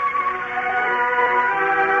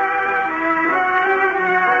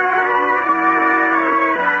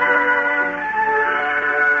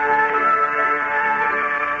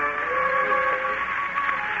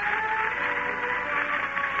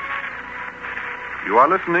 You are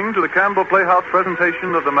listening to the Campbell Playhouse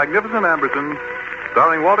presentation of The Magnificent Amberson,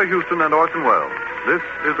 starring Walter Houston and Orson Welles. This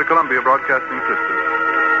is the Columbia Broadcasting System.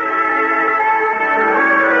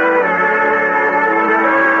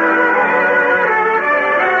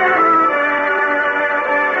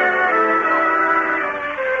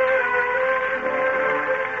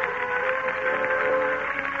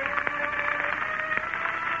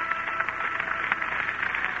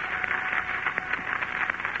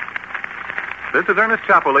 This is Ernest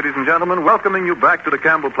Chappell, ladies and gentlemen, welcoming you back to the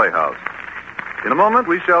Campbell Playhouse. In a moment,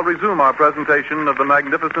 we shall resume our presentation of The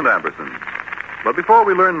Magnificent Ambersons. But before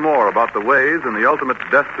we learn more about the ways and the ultimate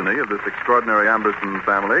destiny of this extraordinary Amberson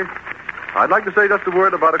family, I'd like to say just a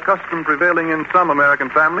word about a custom prevailing in some American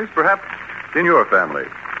families, perhaps in your family.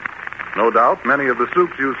 No doubt, many of the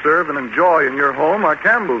soups you serve and enjoy in your home are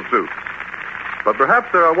Campbell's soups. But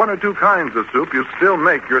perhaps there are 1 or 2 kinds of soup you still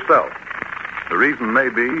make yourself. The reason may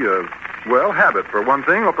be, habit for one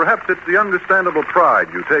thing, or perhaps it's the understandable pride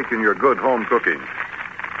you take in your good home cooking.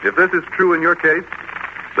 If this is true in your case,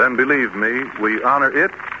 then believe me, we honor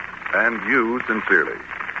it and you sincerely.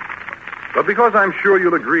 But because I'm sure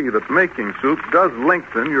you'll agree that making soup does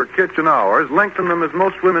lengthen your kitchen hours, lengthen them as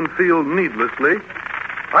most women feel needlessly,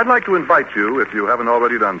 I'd like to invite you, if you haven't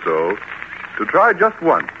already done so, to try just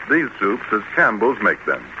once these soups as Campbell's make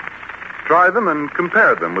them. Try them and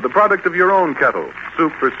compare them with the product of your own kettle,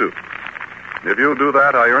 Soup for Soup. If you'll do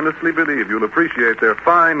that, I earnestly believe you'll appreciate their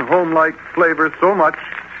fine, home-like flavor so much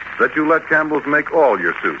that you let Campbell's make all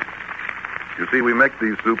your soups. You see, we make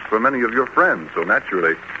these soups for many of your friends, so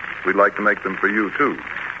naturally, we'd like to make them for you, too.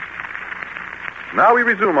 Now we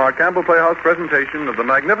resume our Campbell Playhouse presentation of The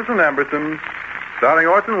Magnificent Ambersons, starring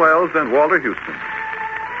Orson Welles and Walter Houston.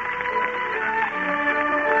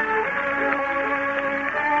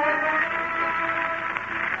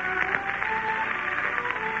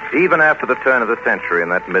 Even after the turn of the century in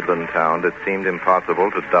that Midland town, it seemed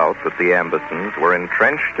impossible to doubt that the Ambersons were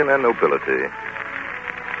entrenched in their nobility,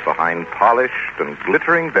 behind polished and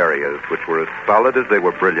glittering barriers which were as solid as they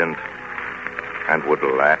were brilliant and would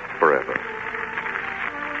last forever.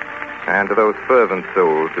 And to those fervent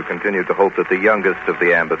souls who continued to hope that the youngest of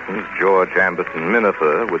the Ambersons, George Amberson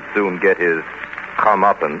Minifer, would soon get his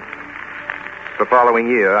comeuppance, the following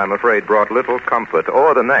year, I'm afraid, brought little comfort,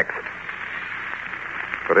 or the next.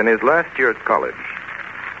 But in his last year at college,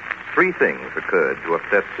 3 things occurred to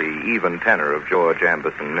upset the even tenor of George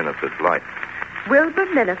Amberson Minifer's life. Wilbur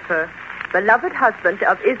Minifer, beloved husband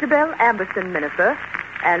of Isabel Amberson Minifer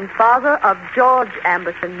and father of George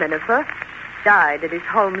Amberson Minifer, died at his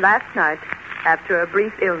home last night after a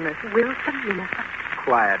brief illness. Wilbur Minifer.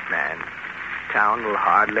 Quiet man. Town will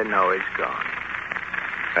hardly know he's gone.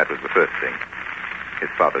 That was the first thing. His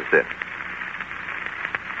father's death.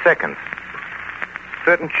 Second,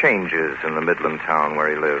 certain changes in the Midland town where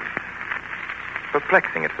he lived.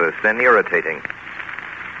 Perplexing at first, then irritating.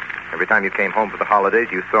 Every time you came home for the holidays,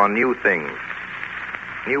 you saw new things.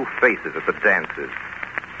 New faces at the dances.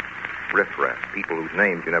 Riffraff, people whose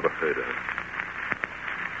names you never heard of.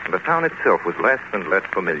 And the town itself was less and less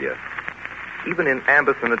familiar. Even in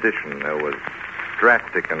Amberson Addition, there was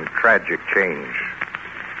drastic and tragic change.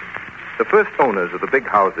 The first owners of the big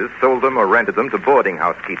houses sold them or rented them to boarding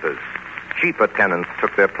house keepers. Cheaper tenants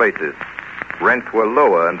took their places. Rents were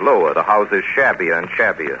lower and lower, the houses shabbier and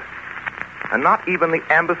shabbier. And not even the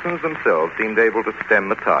Ambersons themselves seemed able to stem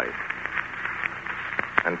the tide.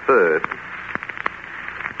 And third,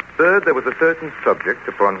 there was a certain subject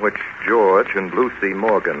upon which George and Lucy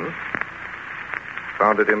Morgan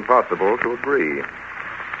found it impossible to agree.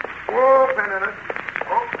 Why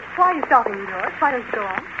are you stopping, George? Why don't you go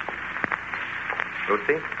on?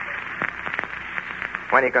 Lucy,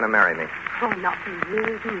 when are you going to marry me? Oh, not for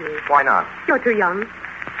years and years. Why not? You're too young.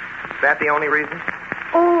 Is that the only reason?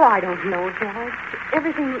 Oh, I don't know, George.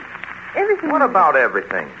 Everything... What about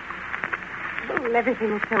everything? Well,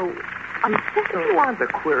 everything is so unsettled. You are the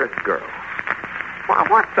queerest girl. Well,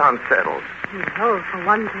 what's unsettled? Well, for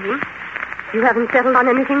one thing, you haven't settled on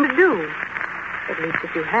anything to do. At least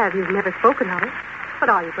if you have, you've never spoken of it. What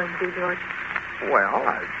are you going to do, George? Well,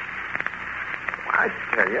 I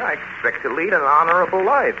tell you, I expect to lead an honorable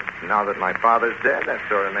life. Now that my father's dead, that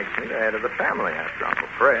sort of makes me the head of the family after Uncle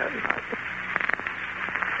Fred.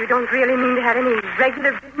 You don't really mean to have any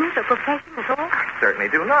regular business or profession at all? I certainly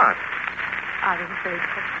do not. I was afraid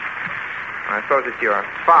so. I suppose it's your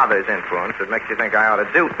father's influence that makes you think I ought to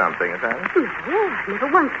do something, is that it? No, I've never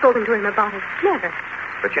once spoken to him about it. Never.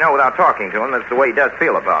 But you know, without talking to him, that's the way he does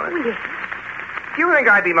feel about it. Well, yes. Do you think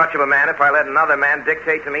I'd be much of a man if I let another man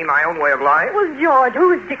dictate to me my own way of life? Well, George,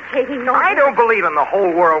 who is dictating? No, I don't believe in the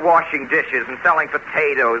whole world washing dishes and selling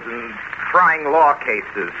potatoes and trying law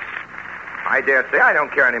cases. I dare say I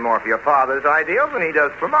don't care any more for your father's ideals than he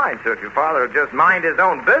does for mine. So if your father would just mind his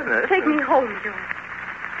own business... Take me home, George.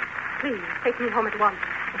 Please, take me home at once.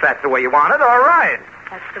 If that's the way you want it, all right.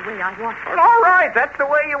 That's the way I want it. Well, all right, that's the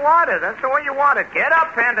way you want it. That's the way you want it. Get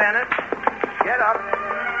up, Pendennis. Get up.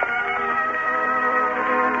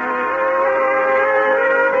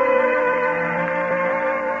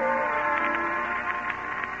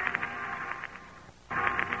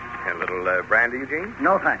 A little brandy, Eugene?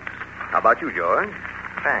 No, thanks. How about you, George?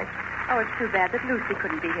 Thanks. Oh, it's too bad that Lucy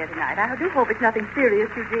couldn't be here tonight. I do hope it's nothing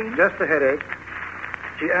serious, Eugene. Just a headache.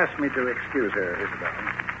 She asked me to excuse her, Isabel.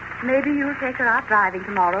 Maybe you'll take her out driving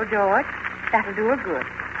tomorrow, George. That'll do her good.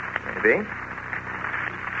 Maybe.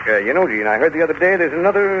 You know, Gene, I heard the other day there's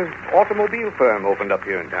another automobile firm opened up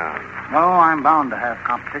here in town. Oh, I'm bound to have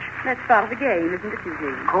competition. That's part of the game, isn't it,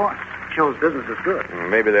 Eugene? Of course. Shows business is good.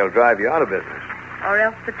 Maybe they'll drive you out of business. Or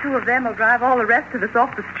else the two of them will drive all the rest of us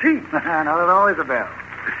off the street. Not at all, Isabel.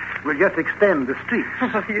 We'll just extend the streets.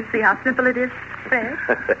 Oh, you see how simple it is, Fred?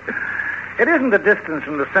 It isn't the distance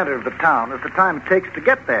from the center of the town. It's the time it takes to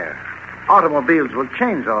get there. Automobiles will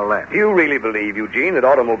change all that. You really believe, Eugene, that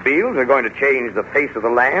automobiles are going to change the face of the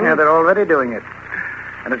land? Yeah, they're already doing it.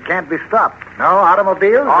 And it can't be stopped. No,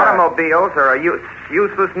 automobiles? Automobiles are a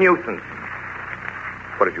useless nuisance.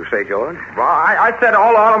 What did you say, George? Well, I said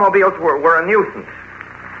all automobiles were a nuisance.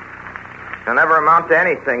 They'll never amount to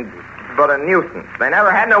anything but a nuisance. They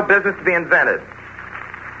never had no business to be invented.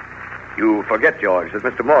 You forget, George, that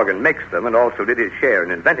Mr. Morgan makes them and also did his share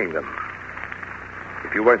in inventing them.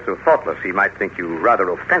 If you weren't so thoughtless, he might think you rather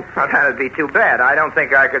offensive. Well, that'd be too bad. I don't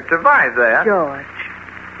think I could survive that. George.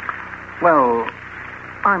 Well,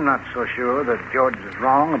 I'm not so sure that George is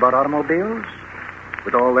wrong about automobiles.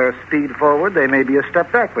 With all their speed forward, they may be a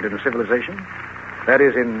step backward in civilization. That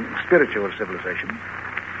is, in spiritual civilization.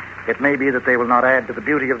 It may be that they will not add to the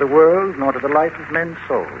beauty of the world, nor to the life of men's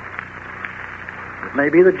souls. It may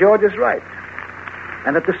be that George is right,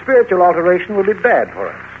 and that the spiritual alteration will be bad for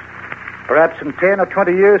us. Perhaps in 10 or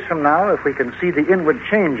 20 years from now, if we can see the inward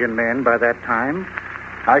change in men by that time,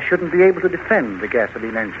 I shouldn't be able to defend the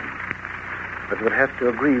gasoline engine. But would have to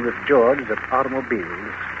agree with George that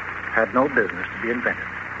automobiles had no business to be invented.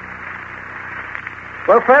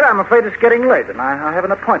 Well, Fred, I'm afraid it's getting late, and I have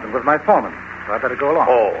an appointment with my foreman, so I better go along.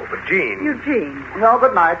 Oh, but Gene... Eugene. No,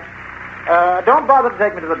 good night. Don't bother to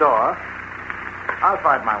take me to the door. I'll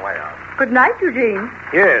find my way out. Good night, Eugene.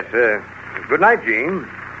 Yes, good night, Gene.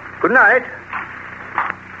 Good night.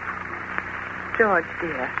 George,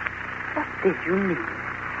 dear, what did you mean?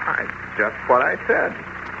 Just what I said.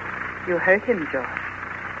 You hurt him, George.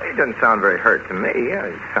 He doesn't sound very hurt to me.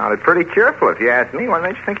 He sounded pretty cheerful. If you ask me, why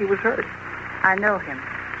don't you think he was hurt? I know him.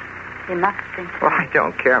 He must think so. Well, I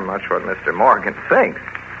don't care much what Mr. Morgan thinks.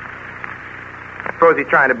 I suppose he's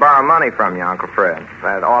trying to borrow money from you, Uncle Fred.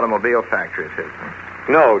 That automobile factory is his.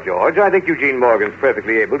 Huh? No, George. I think Eugene Morgan's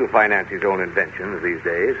perfectly able to finance his own inventions these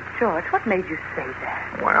days. George, what made you say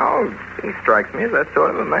that? Well, he strikes me as that sort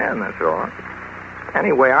of a man, that's all.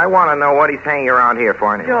 Anyway, I want to know what he's hanging around here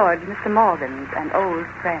for anyway. George, Mr. Morgan's an old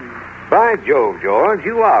friend. By Jove, George,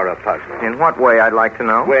 you are a puzzler. In what way, I'd like to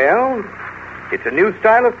know? Well, it's a new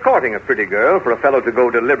style of courting a pretty girl for a fellow to go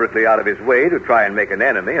deliberately out of his way to try and make an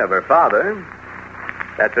enemy of her father.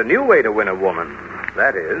 That's a new way to win a woman,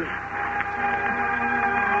 that is.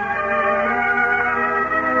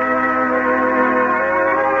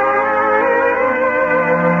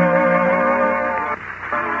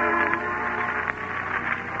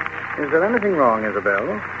 Is there anything wrong,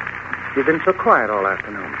 Isabel? You've been so quiet all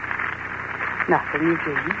afternoon. Nothing,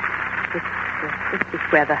 Eugene. It's this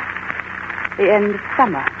weather. the end of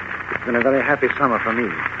summer. It's been a very happy summer for me.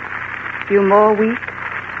 A few more weeks,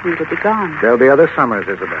 we will be gone. There'll be other summers,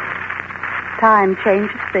 Isabel. Time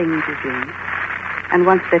changes things, Eugene. And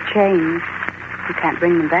once they're changed, you can't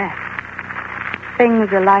bring them back.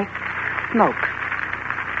 Things are like smoke.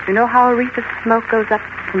 You know how a wreath of smoke goes up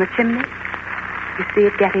from a chimney? You see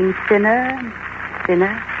it getting thinner and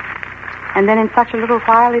thinner. And then in such a little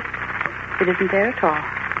while, it isn't there at all.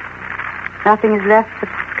 Nothing is left but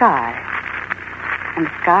the sky. And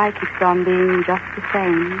the sky keeps on being just the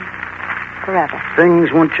same forever.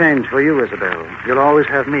 Things won't change for you, Isabel. You'll always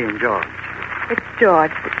have me and George. It's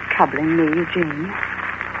George that's troubling me, Eugene.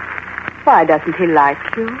 Why doesn't he like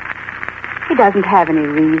you? He doesn't have any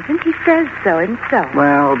reason. He says so himself.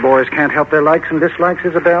 Well, boys can't help their likes and dislikes,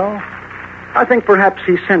 Isabel. I think perhaps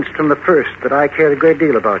he sensed from the first that I cared a great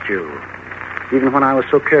deal about you, even when I was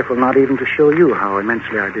so careful not even to show you how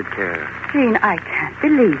immensely I did care. Gene, I can't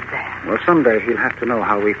believe that. Well, someday he'll have to know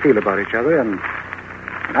how we feel about each other, and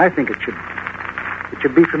I think it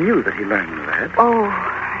should be from you that he learns that. Oh,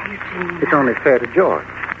 Eugene. It's only fair to George.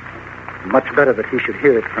 Much better that he should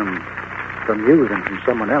hear it from you than from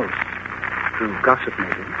someone else. Through gossip,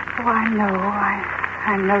 maybe. Oh, I know.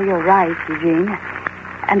 I know you're right, Eugene.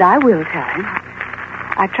 And I will tell him.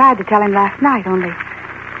 I tried to tell him last night, only...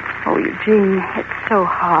 Oh, Eugene, it's so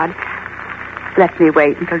hard. Let me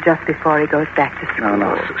wait until just before he goes back to school.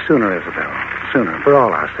 No, sooner, Isabel. Sooner, for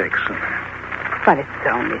all our sakes, sooner. But it's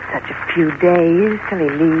only such a few days till he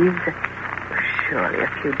leaves. Surely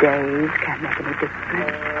a few days can't make any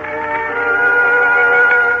difference.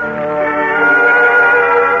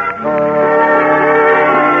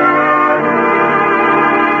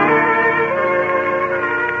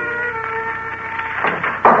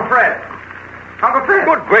 Uncle Fred.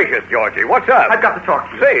 Good gracious, Georgie. What's up? I've got to talk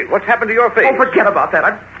to you. Say, what's happened to your face? Oh, forget about that.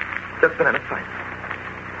 I've just been in a fight.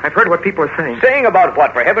 I've heard what people are saying. Saying about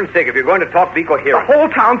what? For heaven's sake, if you're going to talk, be coherent. The whole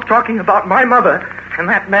town's talking about my mother and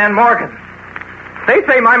that man Morgan. They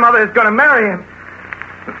say my mother is going to marry him.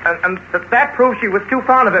 And that proves she was too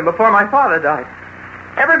fond of him before my father died.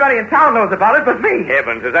 Everybody in town knows about it but me.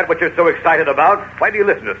 Heavens, is that what you're so excited about? Why do you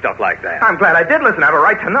listen to stuff like that? I'm glad I did listen. I have a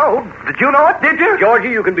right to know. Did you know it? Did you? Georgie,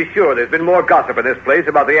 you can be sure there's been more gossip in this place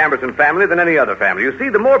about the Amberson family than any other family. You see,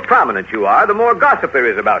 the more prominent you are, the more gossip there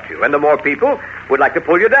is about you. And the more people would like to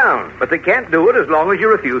pull you down. But they can't do it as long as you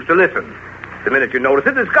refuse to listen. The minute you notice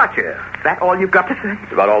it, it's got you. Is that all you've got to say?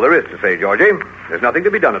 It's about all there is to say, Georgie. There's nothing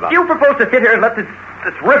to be done about it. You propose to sit here and let this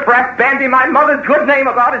riffraff bandy my mother's good name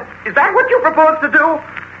about it? Is that what you propose to do?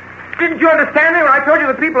 Didn't you understand me when I told you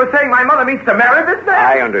that people are saying my mother means to marry this man?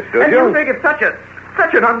 I understood and you. And you think if such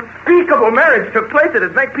an unspeakable marriage took place,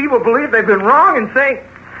 it'd make people believe they've been wrong in saying...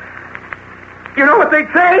 You know what they'd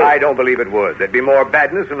say? I don't believe it would. There'd be more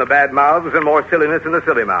badness in the bad mouths and more silliness in the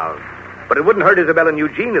silly mouths. But it wouldn't hurt Isabel and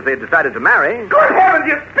Eugene if they had decided to marry. Good heavens,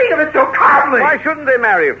 you speak of it so calmly. Why shouldn't they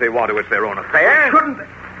marry if they want to? It's their own affair.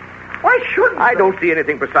 Why shouldn't they? I don't see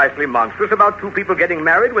anything precisely monstrous about two people getting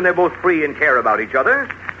married when they're both free and care about each other.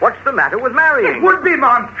 What's the matter with marrying? It would be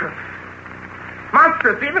monstrous.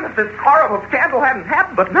 Monstrous even if this horrible scandal hadn't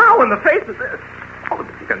happened. But now, in the face of this... Oh,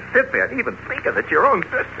 that you can sit there and even speak of it, your own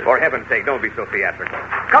sister. For heaven's sake, don't be so theatrical.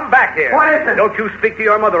 Come back here. What is it? Don't you speak to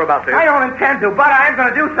your mother about this. I don't intend to, but I'm going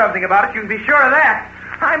to do something about it. You can be sure of that.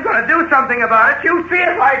 I'm going to do something about it. You see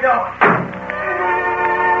if I don't.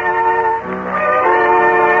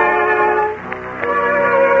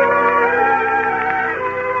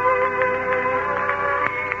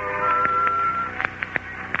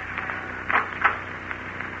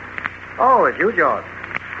 Oh, it's you, George.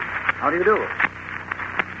 How do you do?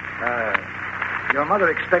 Your mother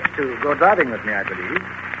expects to go driving with me, I believe.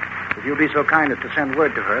 If you'll be so kind as to send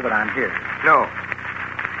word to her that I'm here. No.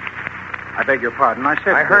 I beg your pardon. I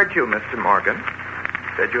heard you, Mr. Morgan.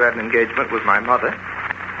 Said you had an engagement with my mother.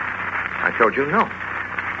 I told you no.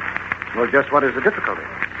 Well, just what is the difficulty?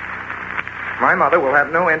 My mother will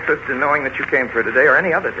have no interest in knowing that you came for today or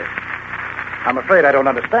any other day. I'm afraid I don't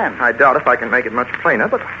understand. I doubt if I can make it much plainer,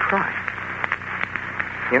 but I'll try.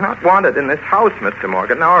 You're not wanted in this house, Mr.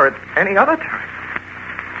 Morgan, now or at any other time.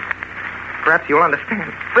 Perhaps you'll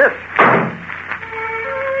understand this.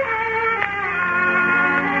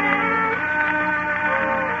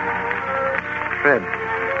 Fred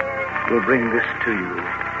will bring this to you,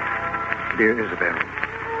 dear Isabel.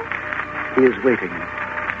 He is waiting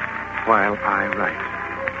while I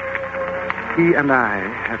write. He and I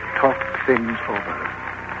have talked things over.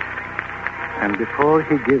 And before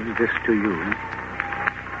he gives this to you,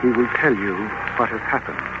 he will tell you what has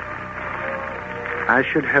happened. I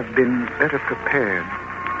should have been better prepared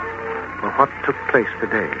for what took place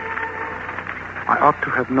today. I ought to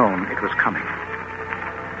have known it was coming.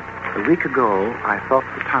 A week ago, I thought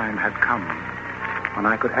the time had come when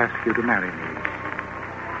I could ask you to marry me,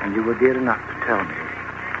 and you were dear enough to tell me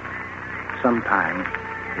sometime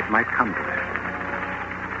it might come to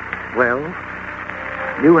that. Well,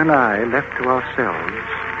 you and I, left to ourselves,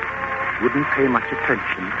 wouldn't pay much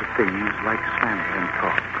attention to things like slander and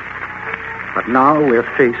talk. But now we're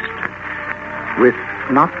faced with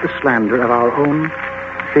not the slander of our own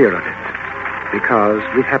fear of it, because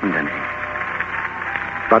we haven't any,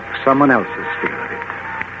 but someone else's fear of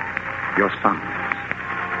it, your son's.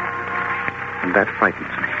 And that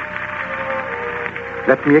frightens me.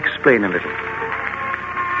 Let me explain a little.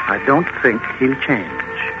 I don't think he'll change.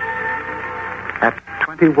 At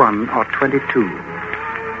 21 or 22,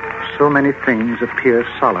 so many things appear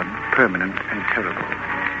solid, permanent, and terrible,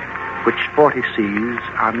 which 40 sees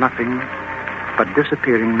are nothing but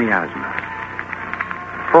disappearing miasma.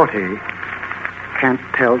 40 can't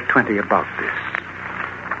tell 20 about this.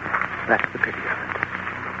 That's the pity of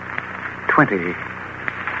it. 20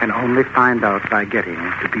 can only find out by getting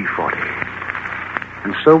to be 40.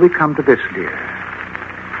 And so we come to this, dear.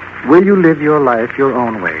 Will you live your life your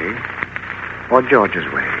own way or George's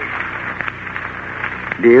way?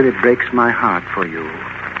 Dear, it breaks my heart for you,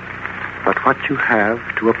 but what you have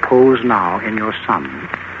to oppose now in your son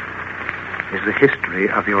is the history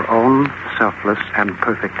of your own selfless and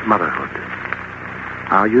perfect motherhood.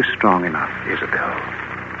 Are you strong enough, Isabel?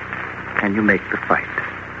 Can you make the fight?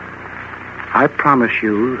 I promise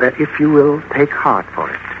you that if you will take heart for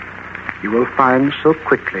it, you will find so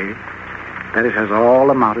quickly that it has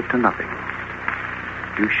all amounted to nothing.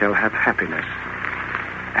 You shall have happiness,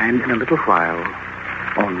 and in a little while,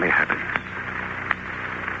 only happiness.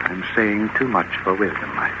 I'm saying too much for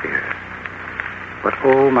wisdom, I fear. But,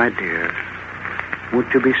 oh, my dear,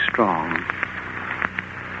 won't you be strong?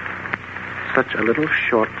 Such a little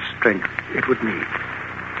short strength it would need.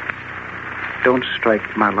 Don't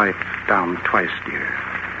strike my life down twice, dear.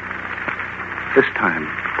 This time,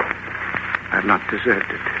 I've not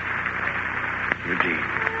deserved it. Eugene.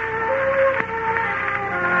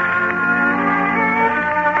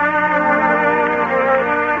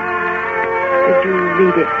 Did you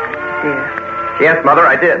read it, dear? Yes, Mother,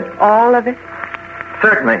 I did. All of it?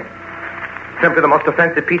 Certainly. Simply the most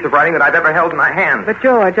offensive piece of writing that I've ever held in my hand. But,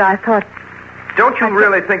 George, I thought... Don't you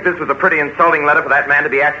really think this was a pretty insulting letter for that man to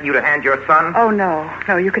be asking you to hand your son? Oh, no.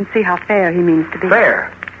 No, you can see how fair he means to be. Fair?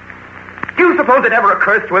 Do you suppose it ever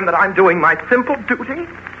occurs to him that I'm doing my simple duty?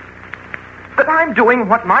 That I'm doing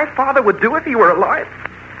what my father would do if he were alive?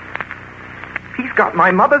 He's got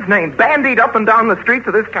my mother's name bandied up and down the streets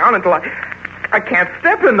of this town until I can't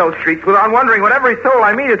step in those streets without wondering what every soul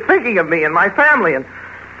I meet is thinking of me and my family. And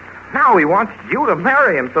now he wants you to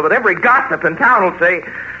marry him so that every gossip in town will say,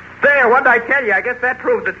 "There, what did I tell you? I guess that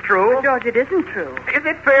proves it's true." But, George, it isn't true. Is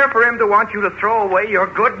it fair for him to want you to throw away your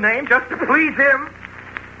good name just to please him?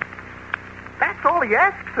 That's all he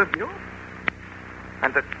asks of you.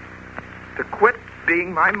 And to quit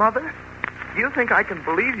being my mother? You think I can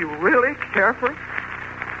believe you really care for him?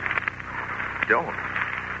 Don't.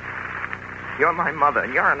 You're my mother,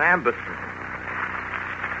 and you're an Amberson.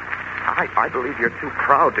 I believe you're too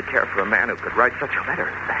proud to care for a man who could write such a letter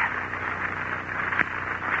as that.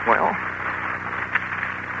 Well,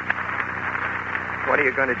 what are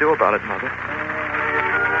you going to do about it, Mother?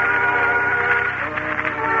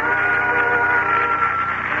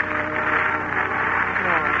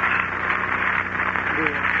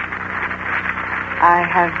 I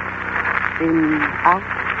have been out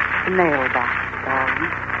the mailbox,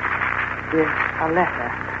 darling, with a letter.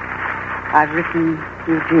 I've written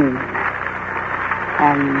Eugene,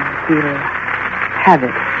 and he'll have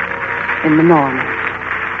it in the morning.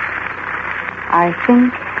 I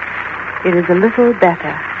think it is a little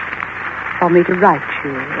better for me to write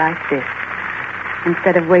you like this,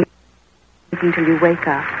 instead of waiting till you wake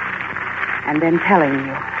up and then telling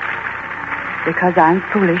you. Because I'm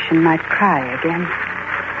foolish and might cry again.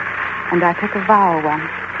 And I took a vow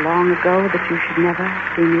once, long ago, that you should never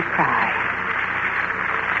see me cry.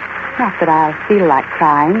 Not that I'll feel like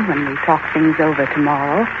crying when we talk things over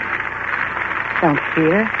tomorrow. Don't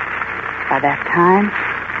fear. By that time,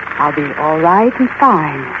 I'll be all right and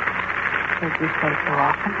fine, as you say so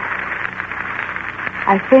often.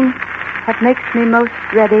 I think what makes me most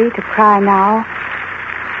ready to cry now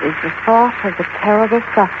is the thought of the terrible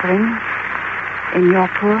suffering in your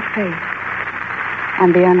poor face,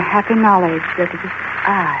 and the unhappy knowledge that it is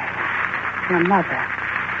I, your mother,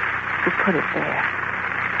 who put it there.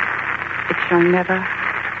 It shall never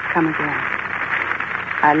come again.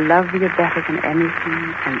 I love you better than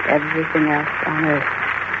anything and everything else on earth.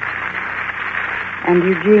 And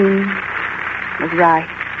Eugene was right.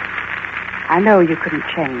 I know you couldn't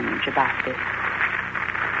change about this.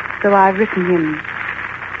 So I've written him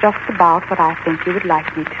just about what I think you would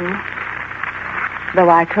like me to. Though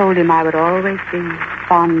I told him I would always be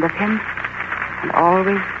fond of him and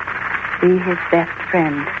always be his best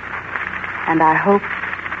friend. And I hope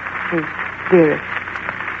his dearest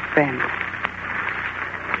friend.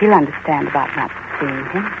 He'll understand about not seeing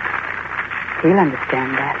him. He'll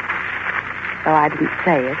understand that. Though I didn't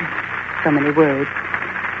say it in so many words.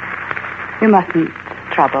 You mustn't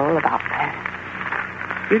trouble about that.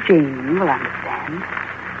 Eugene will understand.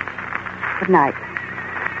 Good night,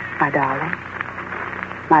 my darling,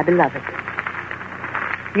 my beloved.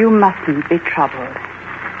 You mustn't be troubled.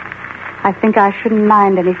 I think I shouldn't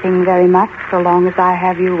mind anything very much so long as I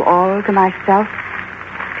have you all to myself,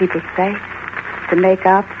 as people say, to make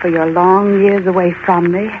up for your long years away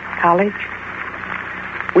from me at college.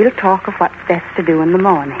 We'll talk of what's best to do in the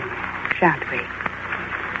morning, shan't we?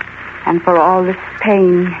 And for all this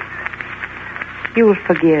pain, you'll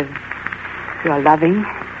forgive your loving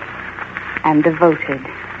and devoted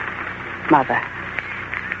mother,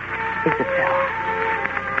 Isabel.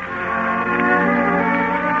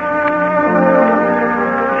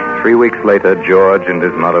 Three weeks later, George and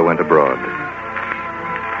his mother went abroad.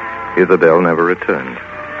 Isabel never returned.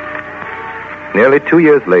 Nearly 2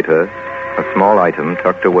 years later, a small item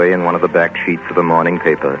tucked away in one of the back sheets of a morning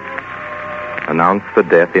paper announced the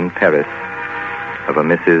death in Paris of a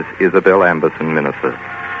Mrs. Isabel Amberson Minafer.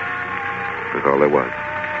 That was all there was.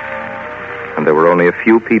 And there were only a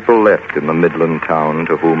few people left in the Midland town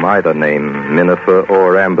to whom either name, Minafer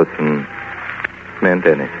or Amberson, meant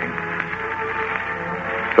anything.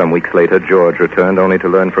 Some weeks later, George returned only to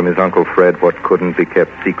learn from his Uncle Fred what couldn't be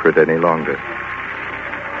kept secret any longer.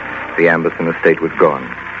 The Amberson estate was gone.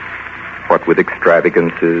 What with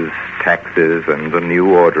extravagances, taxes, and the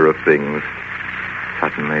new order of things,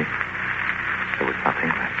 suddenly there was nothing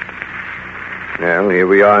left. Well, here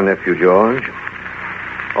we are, Nephew George.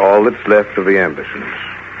 All that's left of the Ambersons.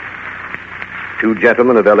 Two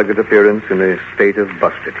gentlemen of elegant appearance in a state of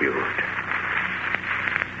bustitude.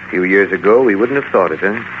 A few years ago, we wouldn't have thought it,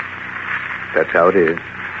 eh? That's how it is.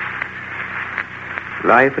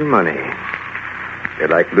 Life and money. They're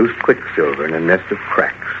like loose quicksilver in a nest of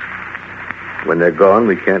cracks. When they're gone,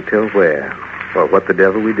 we can't tell where or what the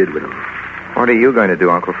devil we did with them. What are you going to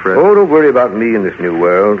do, Uncle Fred? Oh, don't worry about me in this new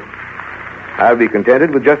world. I'll be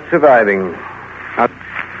contented with just surviving. I'll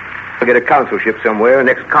get a consulship somewhere. An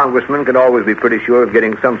ex-congressman can always be pretty sure of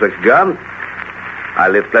getting some such job. I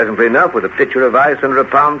live pleasantly enough with a pitcher of ice under a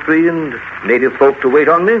palm tree and native folk to wait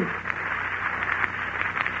on me.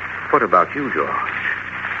 What about you, George?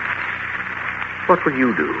 What will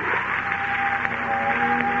you do?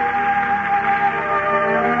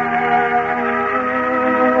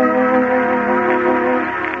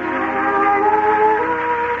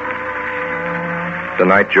 The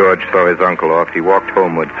night George saw his uncle off, he walked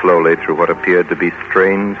homeward slowly through what appeared to be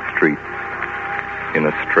strange streets in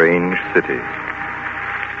a strange city.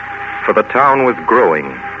 For the town was growing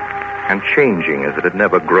and changing as it had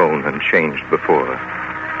never grown and changed before.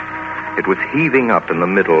 It was heaving up in the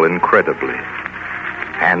middle incredibly.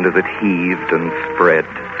 And as it heaved and spread,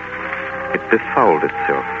 it befouled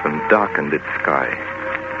itself and darkened its sky.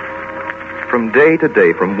 From day to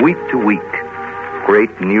day, from week to week,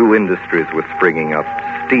 great new industries were springing up,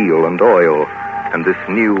 steel and oil, and this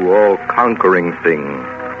new, all-conquering thing,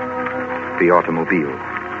 the automobile.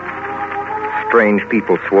 Strange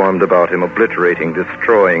people swarmed about him, obliterating,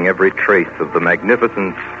 destroying every trace of the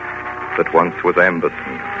magnificence that once was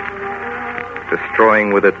Amberson,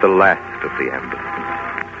 destroying with it the last of the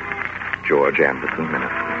Ambersons, George Amberson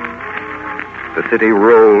Minafer. The city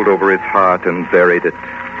rolled over his heart and buried it,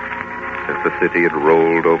 as the city had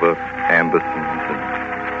rolled over Ambersons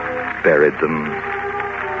and buried them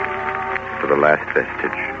to the last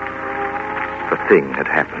vestige. The thing had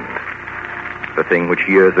happened. The thing which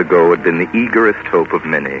years ago had been the eagerest hope of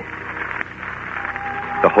many.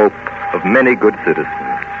 The hope of many good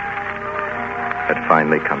citizens had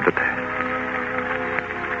finally come to pass.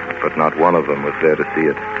 But not one of them was there to see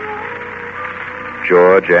it.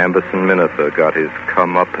 George Amberson Minafer got his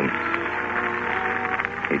comeuppance.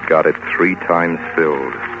 He got it 3 times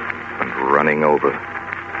filled and running over.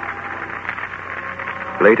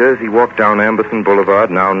 Later, as he walked down Amberson Boulevard,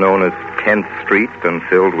 now known as 10th Street and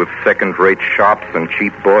filled with second-rate shops and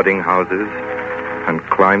cheap boarding houses, and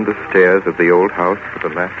climbed the stairs of the old house for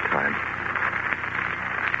the last time,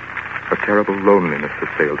 a terrible loneliness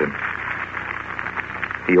assailed him.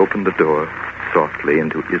 He opened the door softly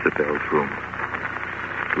into Isabel's room.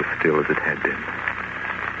 It was still as it had been.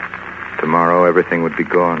 Tomorrow, everything would be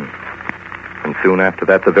gone. And soon after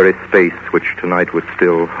that, the very space which tonight was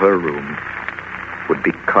still her room would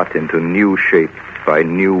be cut into new shapes by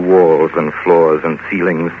new walls and floors and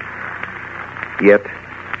ceilings. Yet,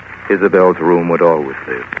 Isabel's room would always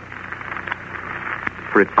live.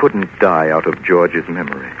 For it couldn't die out of George's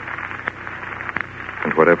memory.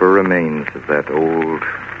 And whatever remains of that old,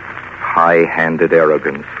 high-handed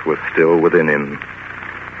arrogance was still within him.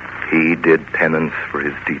 He did penance for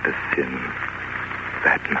his deepest sin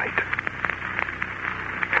that night.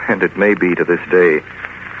 And it may be to this day,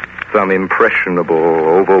 some impressionable,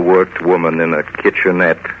 overworked woman in a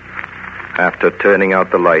kitchenette, after turning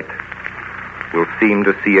out the light, will seem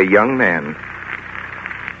to see a young man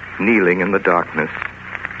kneeling in the darkness,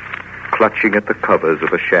 clutching at the covers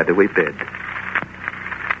of a shadowy bed.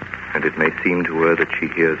 And it may seem to her that she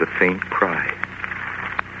hears a faint cry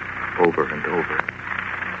over and over.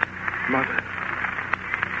 Mother.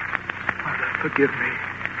 Mother, forgive me.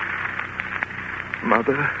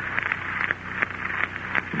 Mother.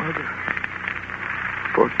 Mother,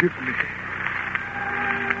 forgive me.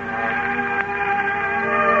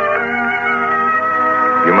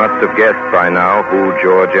 You must have guessed by now who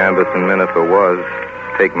George Amberson Minafer was.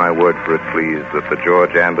 Take my word for it, please, that the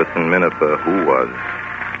George Amberson Minafer who was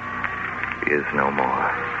is no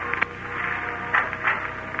more.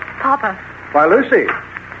 Papa. Why, Lucy,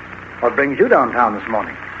 what brings you downtown this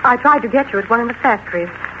morning? I tried to get you at one of the factories,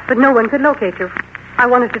 but no one could locate you. I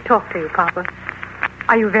wanted to talk to you, Papa.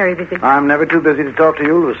 Are you very busy? I'm never too busy to talk to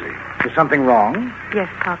you, Lucy. Is something wrong? Yes,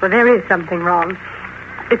 Papa, there is something wrong.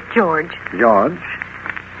 It's George. George?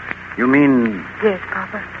 You mean... Yes,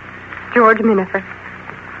 Papa. George Minafer.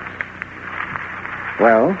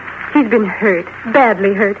 Well? He's been hurt,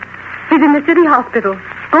 badly hurt. He's in the city hospital.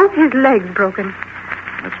 Both his legs broken.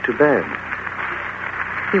 That's too bad.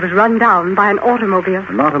 He was run down by an automobile.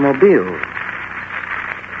 An automobile?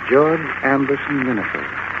 George Amberson Minafer.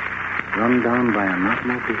 Run down by an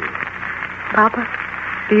automobile. Papa,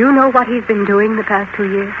 do you know what he's been doing the past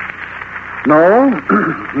 2 years? No.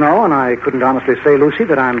 No, and I couldn't honestly say, Lucy,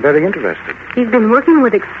 that I'm very interested. He's been working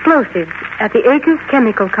with explosives at the Acres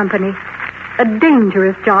Chemical Company. A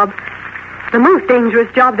dangerous job. The most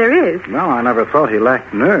dangerous job there is. Well, I never thought he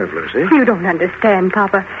lacked nerve, Lucy. You don't understand,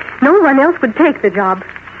 Papa. No one else would take the job.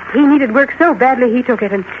 He needed work so badly he took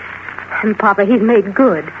it, and Papa, he's made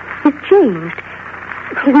good. He's changed.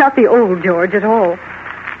 He's not the old George at all.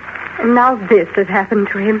 And now this has happened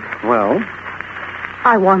to him. Well?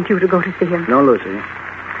 I want you to go to see him. No, Lucy.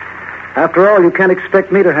 After all, you can't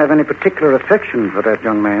expect me to have any particular affection for that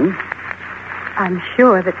young man. I'm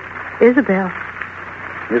sure that Isabel...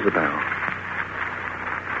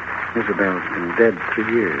 Isabel's been dead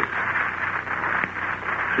 3 years.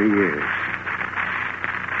 3 years.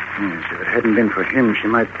 Yes, if it hadn't been for him, she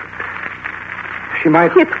might...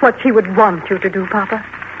 It's what she would want you to do, Papa.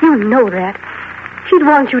 You know that. She'd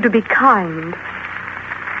want you to be kind.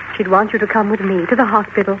 She'd want you to come with me to the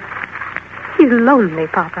hospital. He's lonely,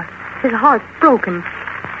 Papa. His heart's broken.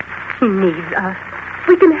 He needs us.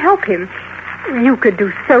 We can help him. You could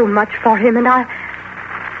do so much for him, and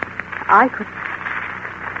I could...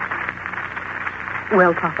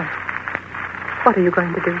 Well, Papa, what are you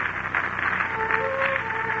going to do?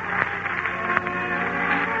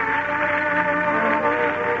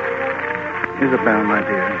 Isabel, my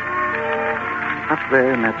dear, up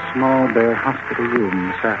there in that small, bare hospital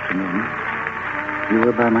room this afternoon, you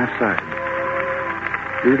were by my side.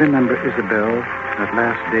 Do you remember, Isabel, that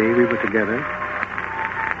last day we were together?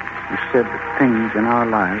 You said that things in our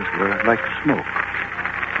lives were like smoke,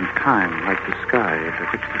 and time like the sky into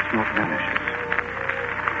which the smoke vanishes.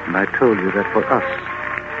 And I told you that for us,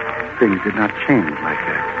 things did not change like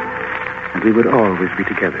that, and we would always be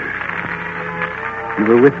together. You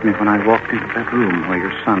were with me when I walked into that room where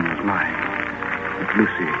your son was lying, with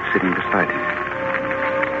Lucy sitting beside him.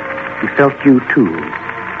 He felt you, too.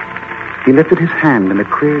 He lifted his hand in a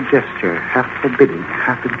queer gesture, half forbidding,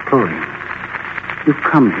 half imploring. You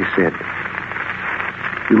come, he said.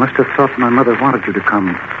 You must have thought my mother wanted you to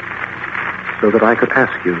come so that I could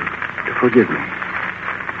ask you to forgive me.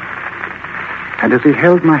 And as he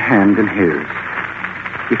held my hand in his,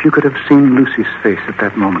 if you could have seen Lucy's face at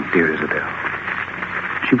that moment, dear Isabel,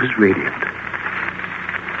 she was radiant.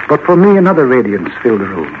 But for me, another radiance filled the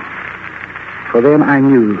room. For then I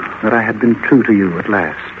knew that I had been true to you at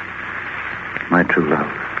last, my true love.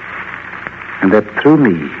 And that through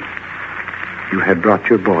me, you had brought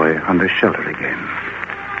your boy under shelter again.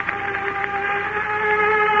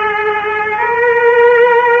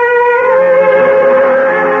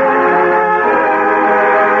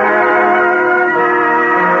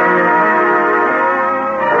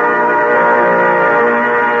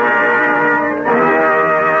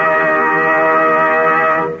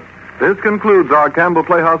 This concludes our Campbell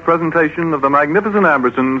Playhouse presentation of The Magnificent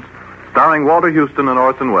Ambersons, starring Walter Houston and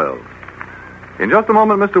Orson Welles. In just a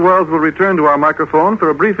moment, Mr. Welles will return to our microphone for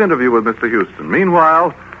a brief interview with Mr. Houston.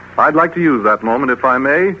 Meanwhile, I'd like to use that moment, if I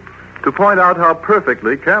may, to point out how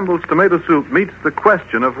perfectly Campbell's tomato soup meets the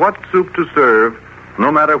question of what soup to serve,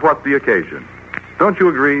 no matter what the occasion. Don't you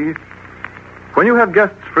agree? When you have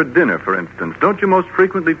guests for dinner, for instance, don't you most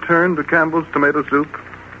frequently turn to Campbell's tomato soup?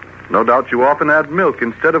 No doubt you often add milk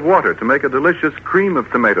instead of water to make a delicious cream of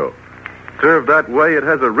tomato. Served that way, it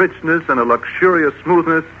has a richness and a luxurious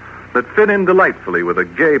smoothness that fit in delightfully with a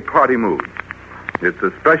gay party mood. It's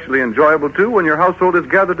especially enjoyable, too, when your household is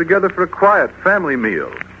gathered together for a quiet family meal.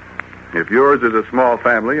 If yours is a small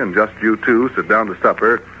family and just you two sit down to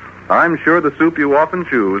supper, I'm sure the soup you often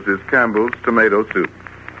choose is Campbell's tomato soup.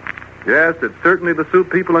 Yes, it's certainly the soup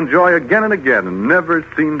people enjoy again and again and never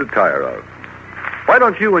seem to tire of. Why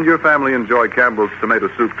don't you and your family enjoy Campbell's tomato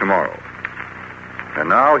soup tomorrow? And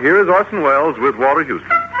now, here is Orson Welles with Walter Houston.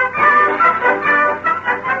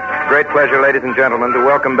 Great pleasure, ladies and gentlemen, to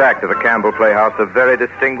welcome back to the Campbell Playhouse a very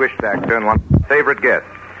distinguished actor and one of my favorite guests,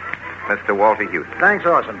 Mr. Walter Houston. Thanks,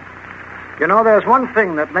 Orson. You know, there's one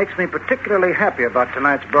thing that makes me particularly happy about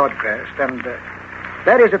tonight's broadcast, and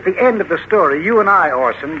that is at the end of the story, you and I,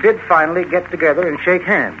 Orson, did finally get together and shake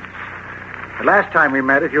hands. The last time we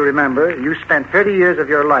met, if you remember, you spent 30 years of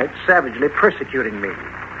your life savagely persecuting me.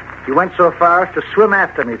 You went so far as to swim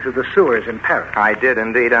after me through the sewers in Paris. I did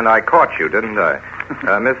indeed, and I caught you, didn't I?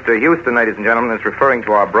 Mr. Houston, ladies and gentlemen, is referring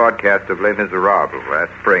to our broadcast of Les Miserables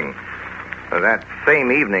last spring. That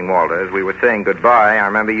same evening, Walter, as we were saying goodbye, I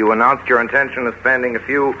remember you announced your intention of spending a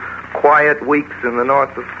few quiet weeks in the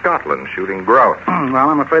north of Scotland shooting grouse. Well,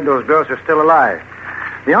 I'm afraid those grouse are still alive.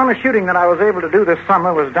 The only shooting that I was able to do this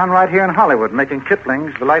summer was done right here in Hollywood, making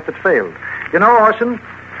Kipling's The Life That Failed. You know, Orson,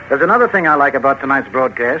 there's another thing I like about tonight's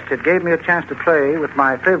broadcast. It gave me a chance to play with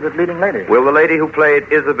my favorite leading lady. Will the lady who played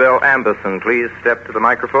Isabel Amberson please step to the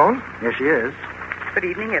microphone? Yes, she is. Good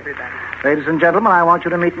evening, everybody. Ladies and gentlemen, I want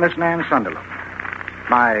you to meet Miss Nan Sunderland.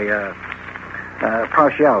 My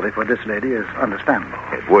partiality for this lady is understandable.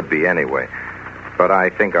 It would be anyway. But I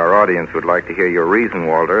think our audience would like to hear your reason,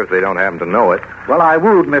 Walter, if they don't happen to know it. Well, I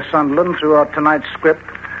wooed Miss Sunderland throughout tonight's script,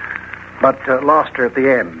 but lost her at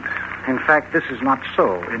the end. In fact, this is not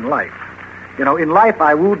so in life. You know, in life,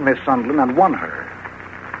 I wooed Miss Sunderland and won her.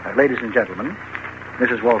 Ladies and gentlemen,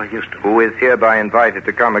 Mrs. Walter Houston. Who is hereby invited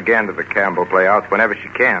to come again to the Campbell Playhouse whenever she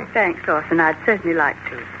can. Thanks, Orson. I'd certainly like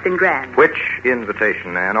to. It's been grand. Which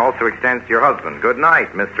invitation, Ann, also extends to your husband. Good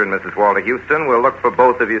night, Mr. and Mrs. Walter Houston. We'll look for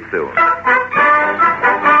both of you soon.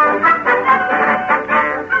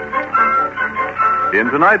 In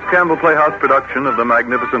tonight's Campbell Playhouse production of The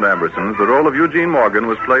Magnificent Ambersons, the role of Eugene Morgan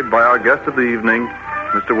was played by our guest of the evening,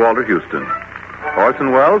 Mr. Walter Houston.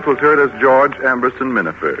 Orson Welles was heard as George Amberson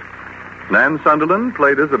Minifer. Nan Sunderland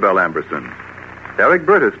played Isabel Amberson. Eric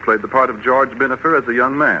Burtis played the part of George Minifer as a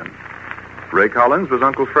young man. Ray Collins was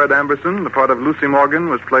Uncle Fred Amberson. The part of Lucy Morgan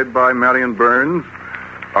was played by Marion Burns.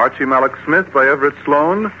 Archie Malloch Smith by Everett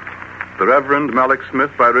Sloan. The Reverend Malloch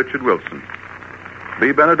Smith by Richard Wilson.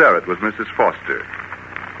 Bea Benaderet was Mrs. Foster.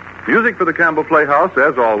 Music for the Campbell Playhouse,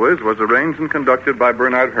 as always, was arranged and conducted by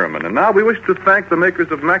Bernard Herrmann. And now we wish to thank the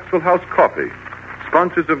makers of Maxwell House Coffee,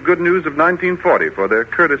 sponsors of Good News of 1940, for their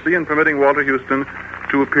courtesy in permitting Walter Houston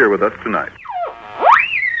to appear with us tonight.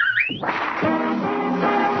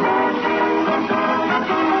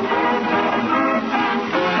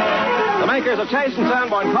 The makers of Chase and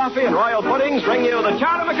Sanborn Coffee and Royal Puddings bring you the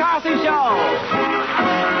Charlie McCarthy Show.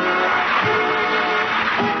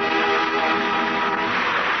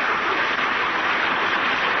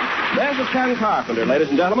 This is Ken Carpenter, ladies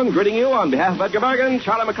and gentlemen, greeting you on behalf of Edgar Bergen,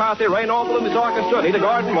 Charlie McCarthy, Ray Noble and his orchestra, Nita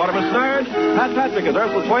Gordon, Mortimer Snerd, Pat Patrick as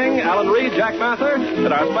Ursula Twing, Alan Reed, Jack Mather,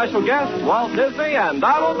 and our special guests, Walt Disney and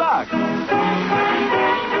Donald Duck.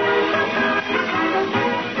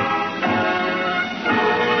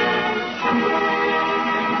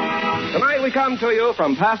 Tonight we come to you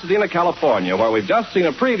from Pasadena, California, where we've just seen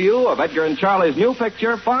a preview of Edgar and Charlie's new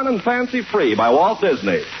picture, Fun and Fancy Free by Walt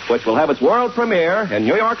Disney, which will have its world premiere in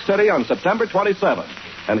New York City on September 27th.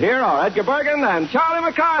 And here are Edgar Bergen and Charlie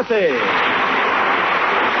McCarthy.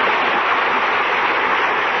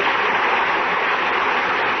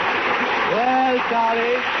 Well,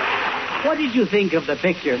 Charlie, what did you think of the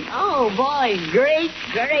picture? Oh, boy, great,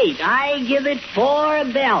 great. I give it 4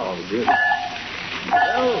 bells.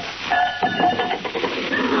 Oh.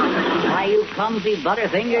 Why, you clumsy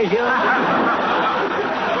butterfingers, you.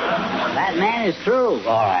 That man is through.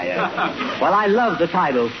 All right. Well, I love the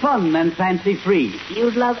title, Fun and Fancy Free.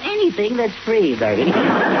 You'd love anything that's free, baby.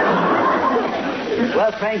 Well,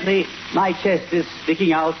 Well, frankly, my chest is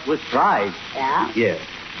sticking out with pride. Yeah? Yes.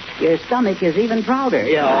 Your stomach is even prouder.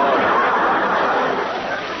 Yeah, all right.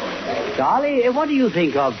 Charlie, what do you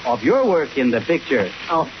think of your work in the picture?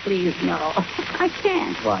 Oh, please, no. I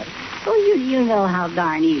can't. What? Oh, you know how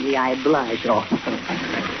darn easy I blush.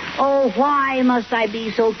 Oh, why must I be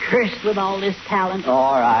so cursed with all this talent?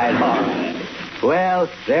 All right. Well,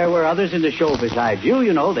 there were others in the show besides you,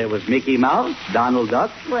 you know. There was Mickey Mouse, Donald Duck.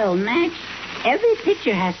 Well, Max, every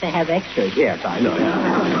picture has to have extras. Yes, I know.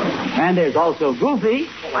 And there's also Goofy.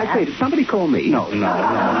 I say, did somebody call me? No.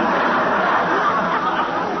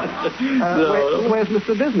 Where's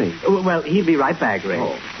Mr. Disney? Well, he'll be right back, Ray.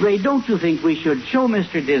 Oh. Ray, don't you think we should show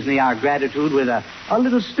Mr. Disney our gratitude with a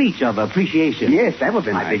little speech of appreciation? Yes, that would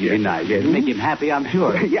be nice. I think it'd be nice. Yes. Make him happy, I'm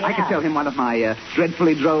sure. Yeah, I could tell him one of my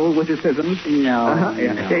dreadfully droll witticisms. No.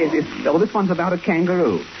 Oh, this one's about a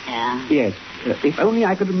kangaroo. Yeah? Yes. If only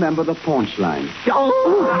I could remember the paunch line. Oh,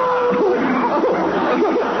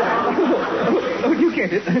 you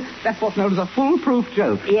get it. That's what's known as a foolproof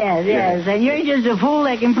joke. Yes. And you're just a fool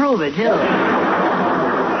that can prove it, too.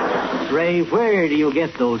 Ray, where do you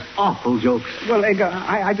get those awful jokes? Well, Edgar,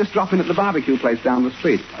 I just drop in at the barbecue place down the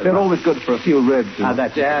street. They're always good for a few ribs.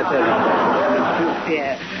 That's it.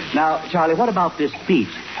 Yeah. Now, Charlie, what about this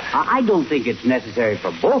speech? I don't think it's necessary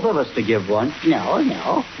for both of us to give one.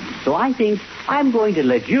 No. So I think I'm going to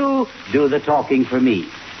let you do the talking for me.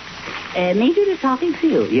 Me do the talking for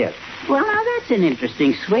you? Yes. Well, now, that's an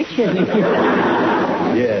interesting switch, isn't it?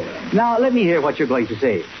 Yes. Now, let me hear what you're going to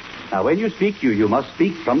say. Now, when you speak, you must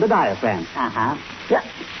speak from the diaphragm. Uh-huh.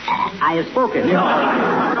 I have spoken.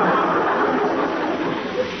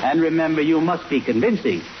 And remember, you must be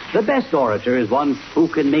convincing. The best orator is one who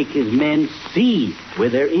can make his men see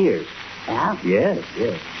with their ears. Yeah? Yes.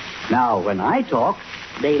 Now, when I talk,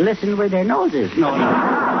 they listen with their noses. No.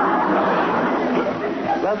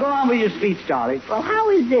 Well, go on with your speech, Charlie. Well, how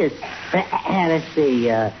is this? Let's see.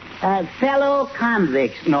 Fellow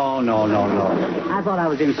convicts. No. I thought I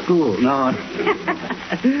was in school. No.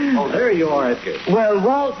 Oh, there you are, Edgar. Well,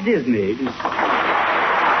 Walt Disney.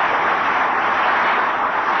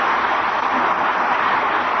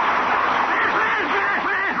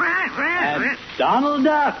 And Donald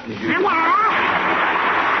Duck.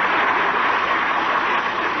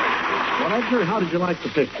 Well, Edgar, how did you like the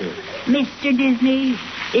picture? Mr. Disney,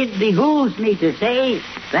 it behooves me to say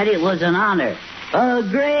that it was an honor. A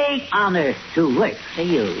great honor to work for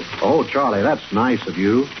you. Oh, Charlie, that's nice of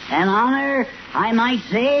you. An honor, I might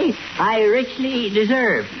say, I richly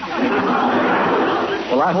deserve.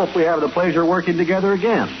 Well, I hope we have the pleasure of working together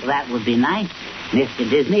again. That would be nice. Mr.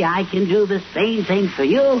 Disney, I can do the same thing for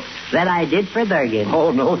you that I did for Bergen.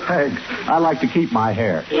 Oh, no, thanks. I like to keep my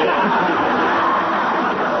hair.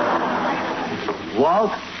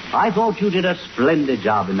 Walt, I thought you did a splendid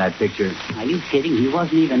job in that picture. Are you kidding? He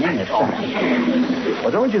wasn't even in it.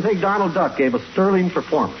 Well, don't you think Donald Duck gave a sterling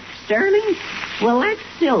performance? Sterling? Well, that's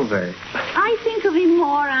silver. I think of him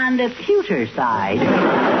more on the pewter side.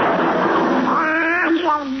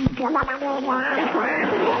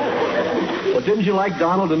 Well, didn't you like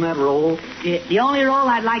Donald in that role? The only role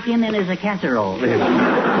I'd like him in is a casserole.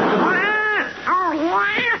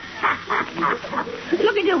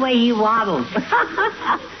 Look at the way he waddles.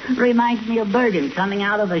 Reminds me of Bergen coming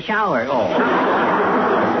out of the shower. Oh,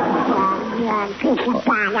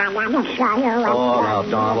 now,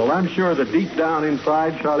 Donald, I'm sure that deep down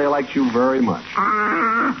inside, Charlie likes you very much.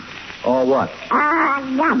 Oh, what?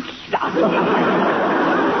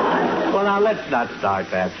 Well, now, let's not start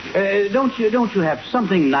that. Don't you have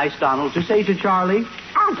something nice, Donald, to say to Charlie?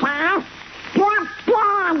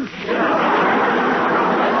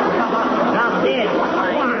 Drop dead.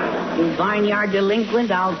 You barnyard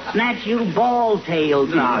delinquent, I'll snatch you ball-tailed.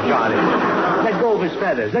 Now, Charlie, let go of his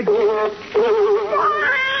feathers. Let go.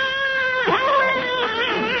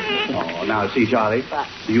 Oh, now, see, Charlie,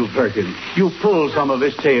 you've hurt him. You pulled some of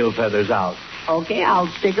his tail feathers out. Okay, I'll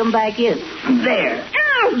stick them back in. There.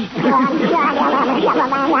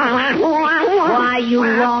 Why, you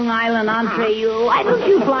Long Island entree, you. Why don't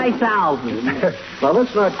you fly south? Well,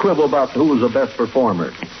 let's not quibble about who was the best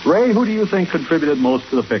performer. Ray, who do you think contributed most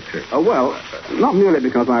to the picture? Well, not merely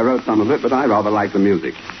because I wrote some of it, but I rather like the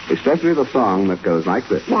music, especially the song that goes like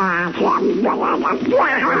this.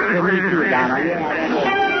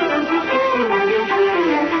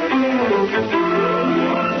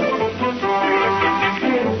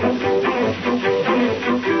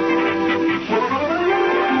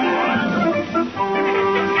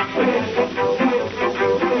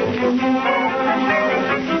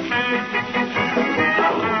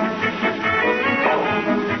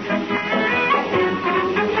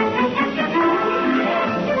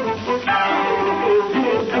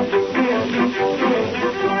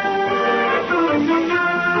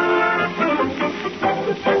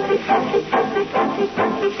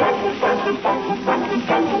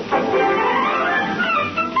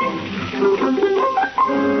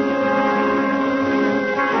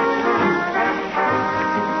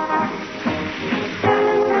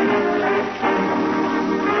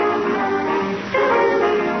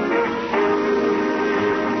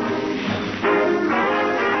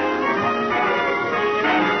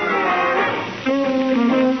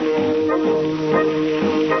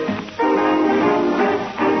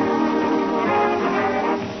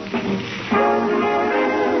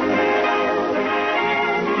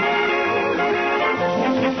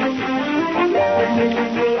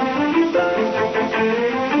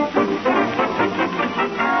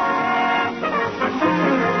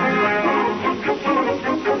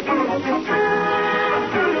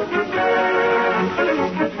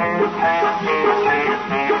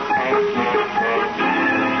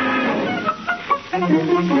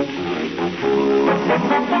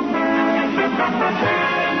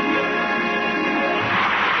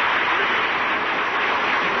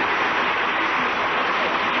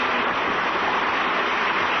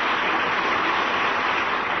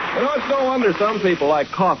 know, it's no wonder some people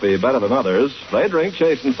like coffee better than others. They drink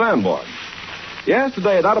Chase and Sanborn. Yes,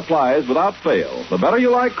 today that applies without fail. The better you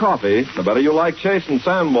like coffee, the better you like Chase and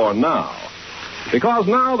Sanborn now. Because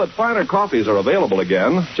now that finer coffees are available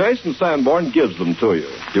again, Chase and Sanborn gives them to you.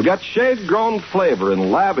 You get shade-grown flavor in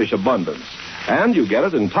lavish abundance, and you get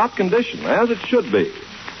it in top condition, as it should be.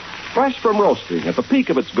 Fresh from roasting, at the peak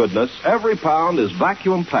of its goodness, every pound is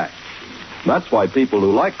vacuum-packed. That's why people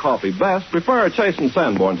who like coffee best prefer Chase and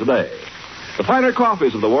Sanborn today. The finer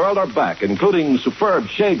coffees of the world are back, including superb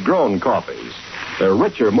shade-grown coffees. They're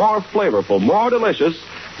richer, more flavorful, more delicious,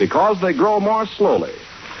 because they grow more slowly.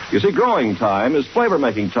 You see, growing time is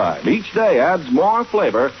flavor-making time. Each day adds more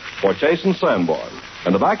flavor for Chase and Sanborn.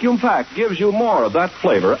 And the vacuum pack gives you more of that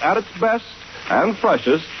flavor at its best and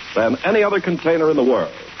freshest than any other container in the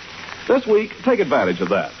world. This week, take advantage of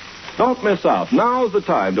that. Don't miss out. Now's the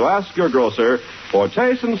time to ask your grocer for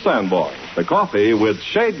Chase and Sanborn, the coffee with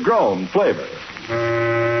shade-grown flavor.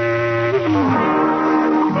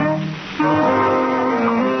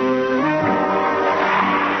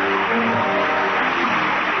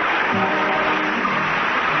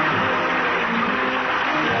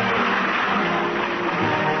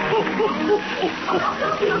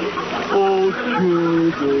 Oh,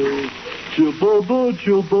 chibaba,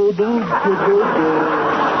 chibaba, chibaba.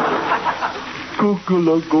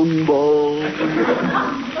 Cuckoo-la-gumba.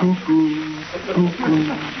 Cuckoo.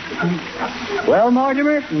 Well,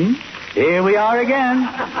 Mortimer, here we are again.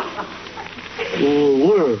 Oh,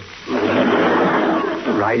 where?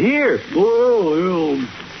 Right here. Oh, yeah.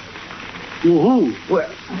 Who? Well,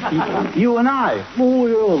 you and I. Oh,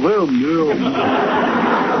 yeah, them, yeah.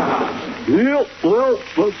 Yeah, well,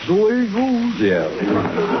 that's the way it goes. Yeah.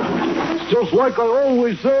 It's just like I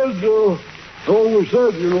always said, you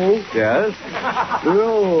know. Yes? Yeah.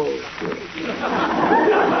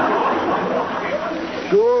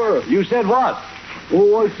 Sure. You said what?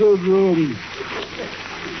 Oh, I said,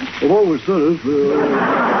 I've always said it.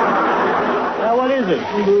 Well, what is it?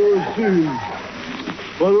 See, I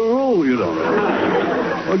don't know, you know.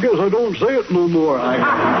 I guess I don't say it no more.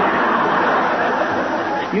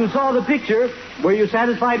 You saw the picture. Were you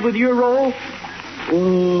satisfied with your role?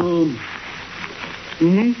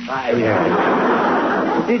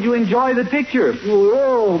 Yeah. Did you enjoy the picture?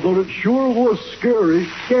 Well, but it sure was scary.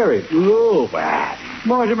 Scary? Oh. Well,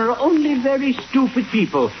 Mortimer, only very stupid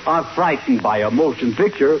people are frightened by a motion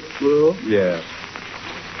picture. Well? Yeah.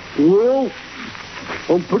 Well,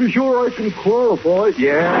 I'm pretty sure I can qualify.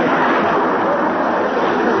 Yeah.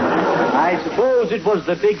 I suppose it was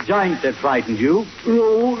the big giant that frightened you.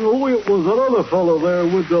 No, it was that other fellow there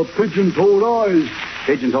with the pigeon-toed eyes.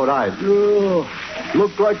 Pigeon-toed eyes? Yeah.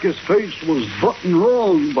 Looked like his face was button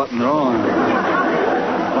wrong. Button wrong.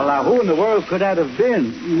 Well, now, who in the world could that have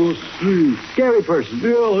been? Let's see. Scary person.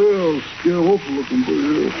 Yeah, awful-looking.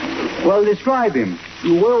 Yeah. Well, describe him.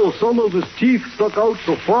 Well, some of his teeth stuck out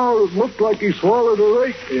so far it looked like he swallowed a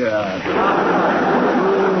rake. Yeah.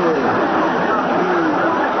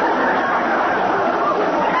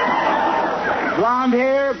 Blonde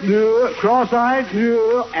hair? Yeah. Cross-eyed?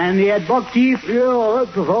 Yeah. And he had buck teeth? Yeah,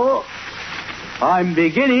 that's the fellow. I'm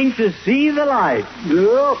beginning to see the light.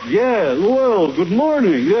 Yeah. Well, good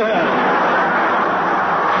morning. Yeah.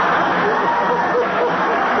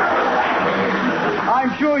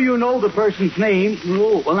 I'm sure you know the person's name.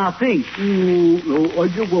 No. Well, now think. No, I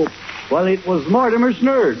give up. Well, it was Mortimer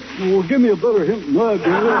Snerd. Well, give me a better hint than that.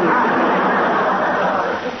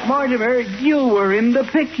 Mortimer, you were in the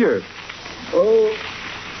picture. No.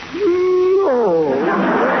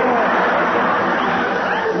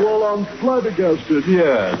 Well, I'm flabbergasted.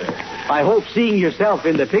 Yeah. I hope seeing yourself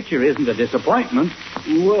in the picture isn't a disappointment.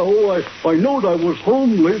 Well, I knowed I was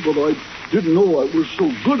homely, but I didn't know I was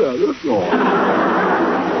so good at it.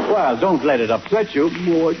 Well, don't let it upset you.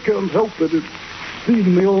 No, I can't help it. It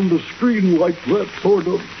seeing me on the screen like that sort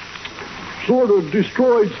of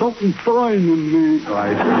destroyed something fine in me.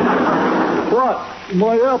 What?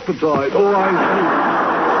 My appetite. Oh, I see.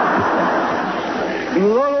 And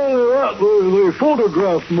not only that, they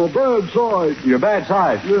photographed my bad side. Your bad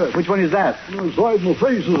side? Yes. Which one is that? The side my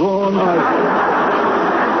face is on.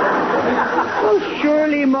 Well,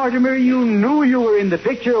 surely, Mortimer, you knew you were in the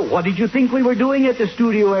picture. What did you think we were doing at the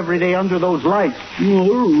studio every day under those lights?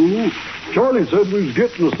 No. Charlie said we was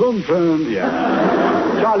getting a suntan.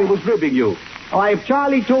 Yeah. Charlie was ribbing you. Why, if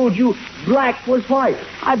Charlie told you black was white,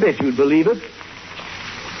 I bet you'd believe it.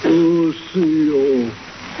 Let's see.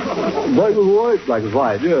 Black was white? Black was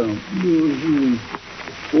white. Yeah.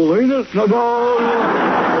 Well, ain't it? No.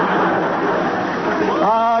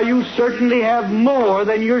 You certainly have more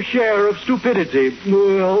than your share of stupidity.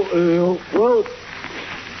 Well,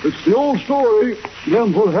 It's the old story.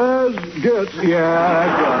 Them what has gets. Yeah,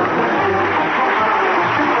 that's right.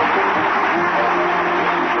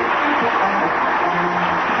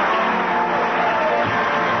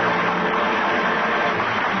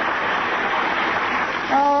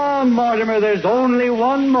 Oh, Mortimer, there's only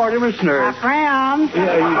one Mortimer Snurf. Friends.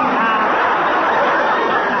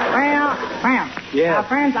 Friends. Yes.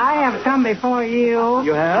 Friends, I have come before you.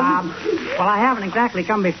 You have? Well, I haven't exactly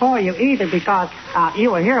come before you either because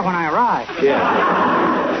you were here when I arrived.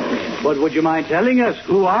 Yeah. But would you mind telling us,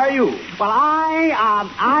 who are you? Well,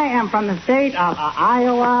 I am from the state of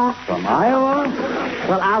Iowa. From Iowa?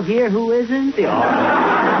 Well, out here, who isn't? Yes,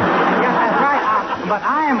 that's right. But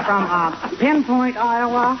I am from Pinpoint,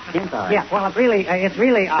 Iowa. Pinpoint? Yeah, well, it's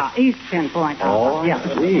really East Pinpoint, Iowa. Oh, yeah.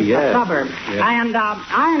 I see, yes. A suburb. Yeah. And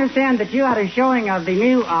I understand that you had a showing of the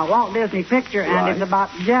new Walt Disney picture, and Right. it's about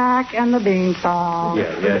Jack and the Beanstalk.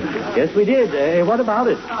 Yes, we did. What about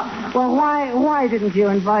it? Well, why didn't you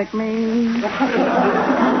invite me?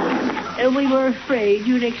 We were afraid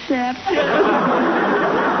you'd accept.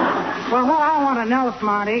 Well, what I want to know,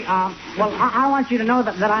 Smarty, I want you to know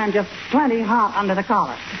that I am just plenty hot under the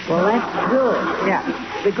collar. Well, that's good. Yeah.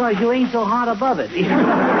 Because you ain't so hot above it.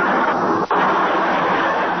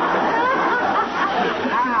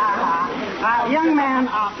 Young man,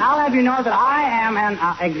 I'll have you know that I am an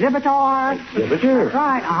exhibitor. Exhibitor? That's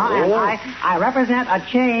right, And I represent a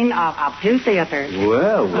chain of two theaters.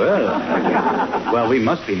 Well. Well, we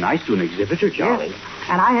must be nice to an exhibitor, Charlie. Yes.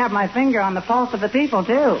 And I have my finger on the pulse of the people,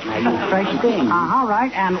 too. Fresh thing.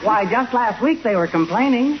 Right. And why, just last week they were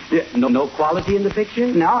complaining. Yeah, no quality in the picture?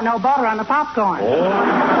 No butter on the popcorn.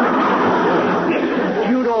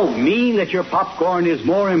 You don't mean that your popcorn is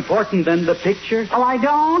more important than the picture? Oh, I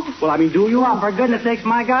don't? Well, I mean, do you? Well, for goodness sakes,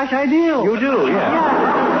 my gosh, I do. You do, yeah.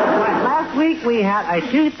 Yeah. Last week we had a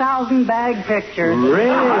 2,000-bag picture.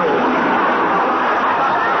 Really?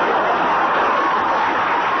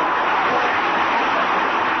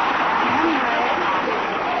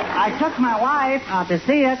 I took my wife to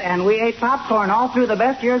see it, and we ate popcorn all through the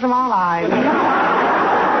best years of our lives.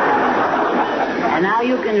 And now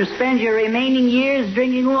you can spend your remaining years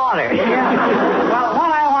drinking water. Yeah. Well,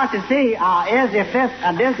 what I want to see is if this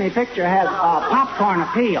Disney picture has popcorn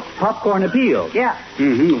appeal. Popcorn appeal? Yeah.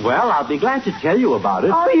 Mm-hmm. Well, I'll be glad to tell you about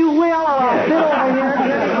it. Oh, you will? I'll sit over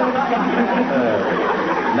here.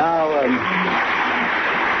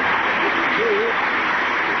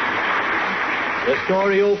 The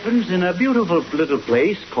story opens in a beautiful little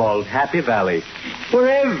place called Happy Valley, where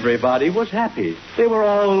everybody was happy. They were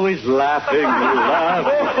always laughing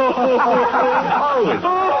always.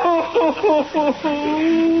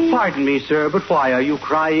 Pardon me, sir, but why are you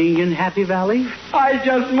crying in Happy Valley? I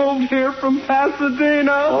just moved here from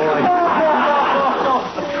Pasadena.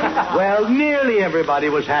 Well, nearly everybody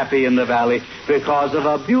was happy in the valley because of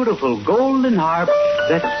a beautiful golden harp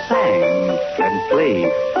that sang and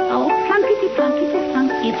played. Oh, plunkety, plunkety,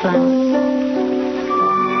 plunky, plunk.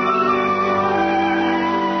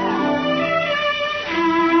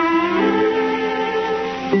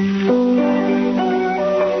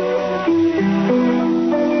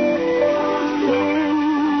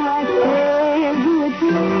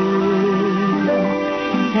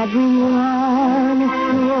 Everyone is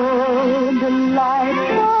so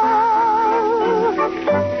delightful.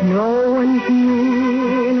 No one's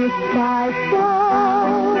near stifle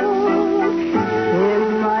in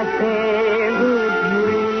my favorite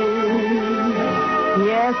dream.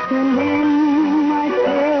 Yes, and in my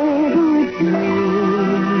favorite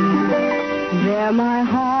dream, there my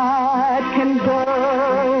heart can go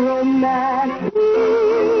romantic,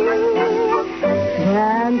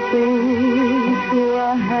 dancing to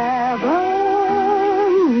a heavenly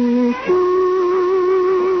tune.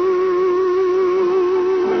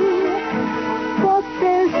 But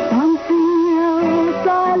there's something else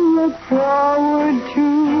I look forward to.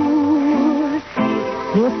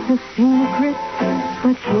 It's a secret,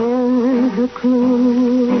 but here's a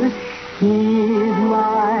clue. He's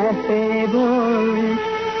my favorite.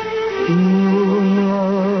 You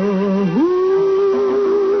know who.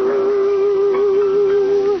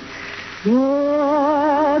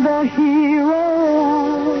 You're the hero,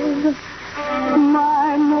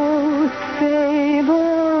 my most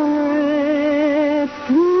favorite.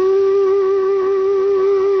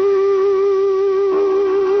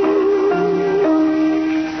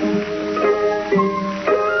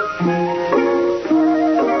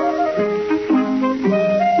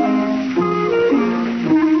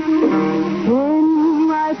 In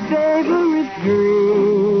my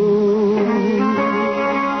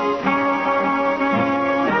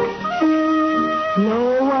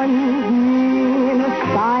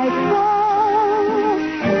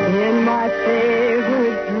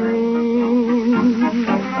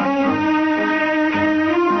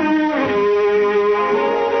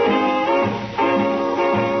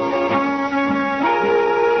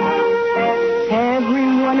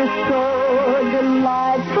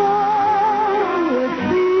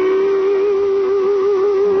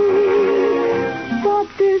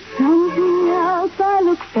But there's something else I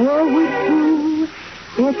look forward to.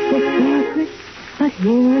 It's a secret, but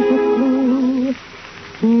here's a clue.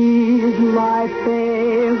 He's my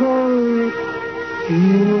favorite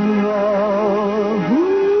hero.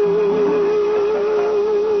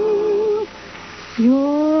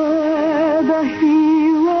 You're the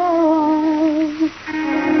hero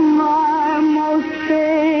of my most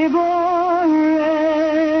favorite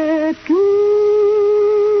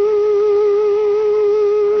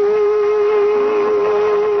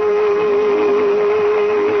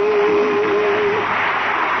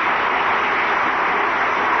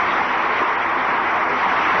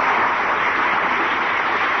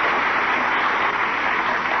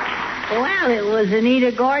Well, it was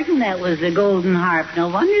Anita Gordon that was the golden harp. No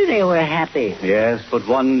wonder they were happy. Yes, but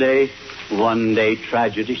one day,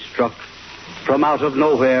 tragedy struck. From out of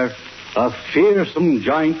nowhere, a fearsome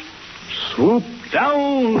giant swooped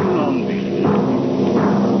down on me.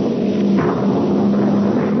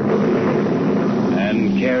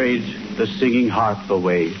 And carried the singing harp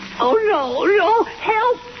away. Oh, no,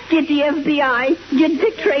 help! Get the FBI. Get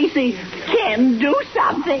Dick Tracy. Ken, do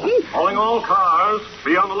something. Calling all cars.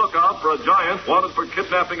 Be on the lookout for a giant wanted for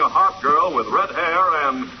kidnapping a harp girl with red hair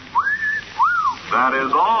and... That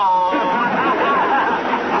is all.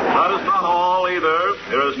 That is not all either.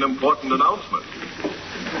 Here is an important announcement.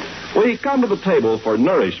 We come to the table for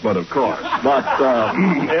nourishment, of course, but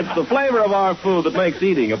it's the flavor of our food that makes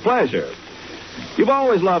eating a pleasure. You've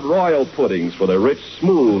always loved royal puddings for their rich,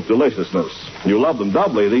 smooth deliciousness. You love them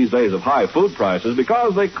doubly these days of high food prices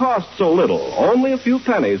because they cost so little, only a few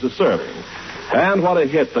pennies a serving. And what a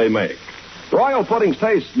hit they make. Royal puddings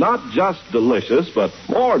taste not just delicious, but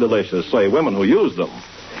more delicious, say women who use them.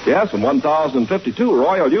 Yes, and 1,052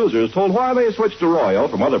 Royal users told why they switched to Royal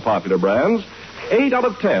from other popular brands. 8 out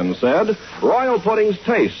of 10 said Royal puddings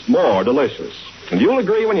taste more delicious. And you'll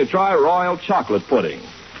agree when you try Royal chocolate pudding.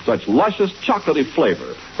 Such luscious chocolatey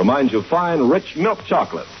flavor reminds you of fine, rich milk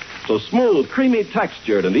chocolate. So smooth, creamy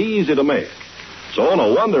textured, and easy to make. So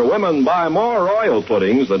no wonder women buy more Royal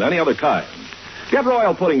puddings than any other kind. Get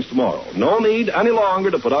Royal puddings tomorrow. No need any longer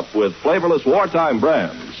to put up with flavorless wartime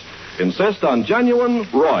brands. Insist on genuine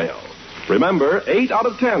Royal. Remember, 8 out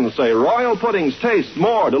of 10 say Royal puddings taste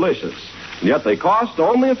more delicious. And yet they cost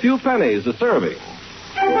only a few pennies a serving.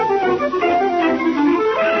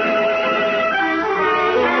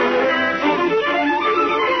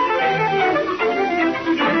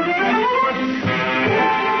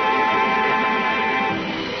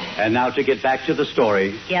 And now to get back to the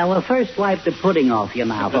story. Yeah, well, first wipe the pudding off your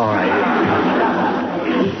mouth. All right.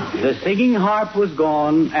 The singing harp was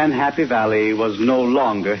gone, and Happy Valley was no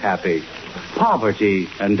longer happy. Poverty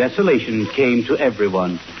and desolation came to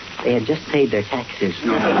everyone. They had just paid their taxes.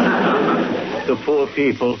 The poor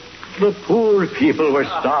people were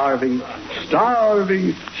starving.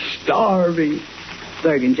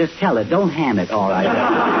 Bergen, just tell it. Don't ham it, all right?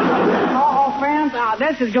 Oh, friends,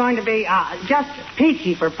 this is going to be just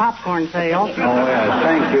peachy for popcorn sale. Oh, yes,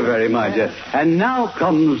 thank you very much. And now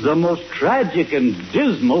comes the most tragic and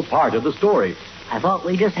dismal part of the story. I thought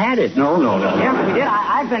we just had it. No. Yes, we did.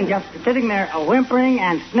 I've been just sitting there whimpering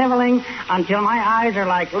and sniveling until my eyes are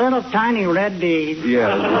like little tiny red beads.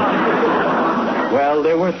 Yes. Well,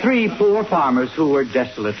 there were 3 poor farmers who were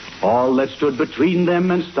desolate. All that stood between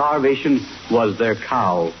them and starvation was their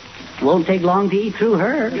cow. Won't take long to eat through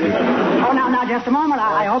her. Oh, now, just a moment.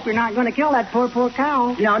 I hope you're not going to kill that poor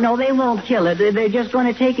cow. No, they won't kill it. They're just going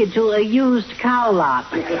to take it to a used cow lot.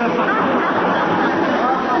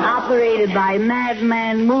 Operated by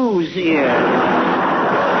Madman Moose here.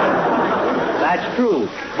 That's true.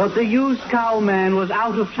 But the used cow man was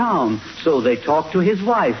out of town, so they talked to his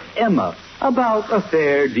wife, Emma, about a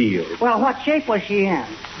fair deal. Well, what shape was she in?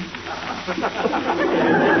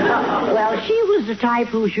 Well, she was the type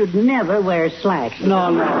who should never wear slacks.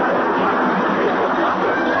 No.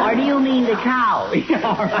 Or do you mean the cow?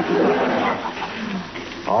 All right.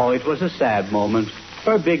 Oh, it was a sad moment.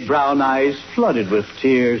 Her big brown eyes flooded with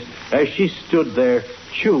tears as she stood there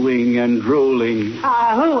chewing and drooling.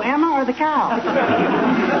 Who, Emma or the cow?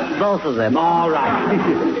 Both of them. All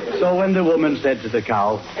right. So when the woman said to the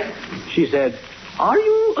cow, she said, "Are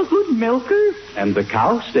you a good milker?" And the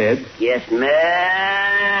cow said, "Yes, ma'am."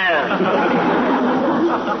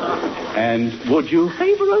 "And would you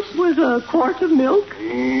favor us with a quart of milk?"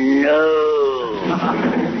 "No."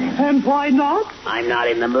 "And why not?" "I'm not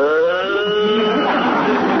in the mood."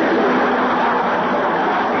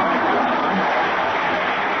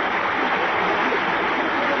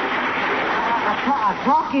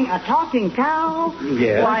 A talking cow?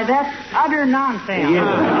 Yes. Why, that's utter nonsense. Yes.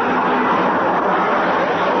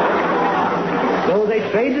 So they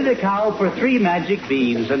traded a cow for 3 magic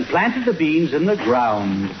beans and planted the beans in the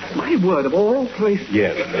ground. My word, of all places.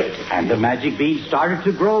 Yes. And the magic beans started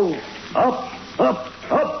to grow. Up, up,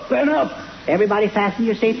 up, and up. Everybody fasten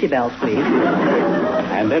your safety belts, please.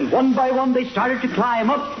 And then one by one they started to climb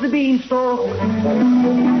up the beanstalk.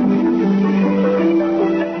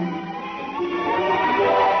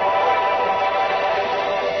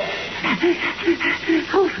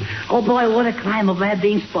 Oh, boy, what a climb up that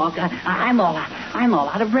beanstalk. I'm all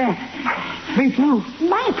out of breath. Me too.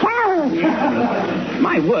 My cow.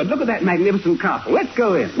 My word, look at that magnificent castle. Let's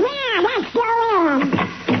go in. Yeah, let's go in.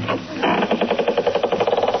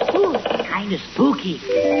 Ooh, kind of spooky.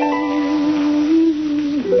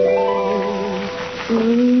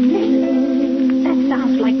 That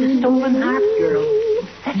sounds like the stolen harp girl.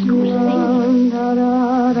 That's who's singing.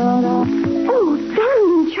 Oh,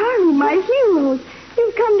 Donnie and Charlie, my heroes.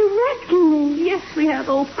 You've come to rescue me. Yes, we have.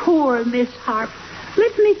 Oh, poor Miss Harp.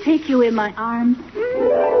 Let me take you in my arms.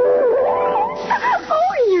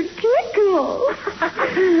 Oh, you tickle.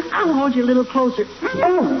 I'll hold you a little closer.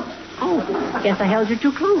 Oh, guess I held you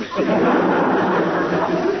too close.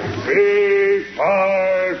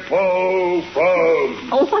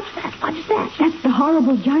 Oh, what's that? What's that? That's the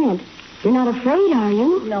horrible giant. You're not afraid, are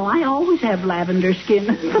you? No, I always have lavender skin.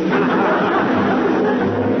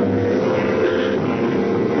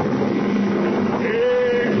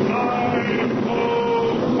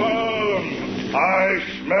 I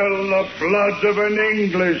smell the blood of an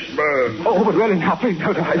Englishman. Oh, but really now, please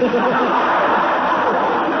don't. I'm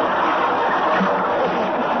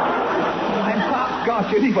half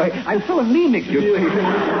Scotch anyway. I'm so anemic, you see.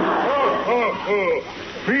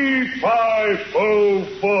 Fee-fi-fo-fo.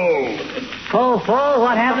 Fo-fo,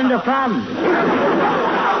 what happened to Plum?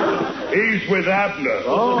 He's with Abner.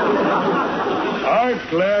 Oh. I'm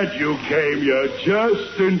glad you came. You're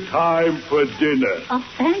just in time for dinner. Oh,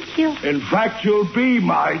 thank you. In fact, you'll be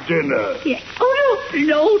my dinner. Yeah. Oh,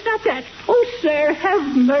 no, not that. Oh, sir,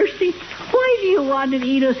 have mercy. Why do you want to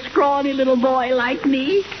eat a scrawny little boy like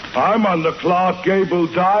me? I'm on the Clark Gable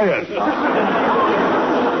diet.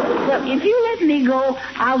 Well, if you let me go,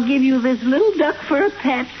 I'll give you this little duck for a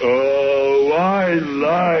pet. Oh, I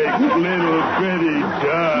like little bitty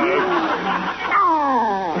ducks.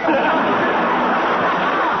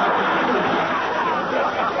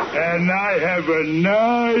 And I have a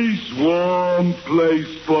nice, warm place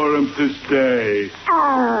for him to stay.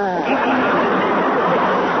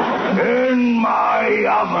 In my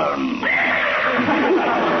oven.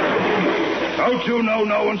 Don't you know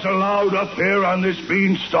no one's allowed up here on this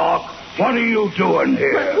beanstalk? What are you doing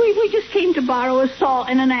here? We just came to borrow a saw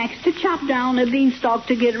and an axe to chop down a beanstalk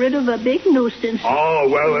to get rid of a big nuisance. Oh,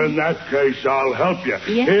 well, in that case, I'll help you.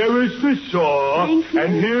 Yes. Here is the saw,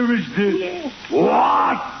 and here is the... Yes.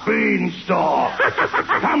 What beanstalk?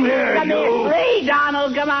 Come here, Come here. Hey,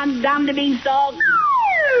 Donald, come on down the beanstalk.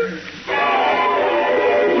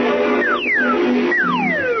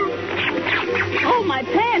 Oh, my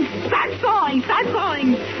pants. Start sawing.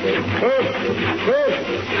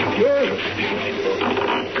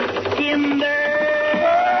 Timber.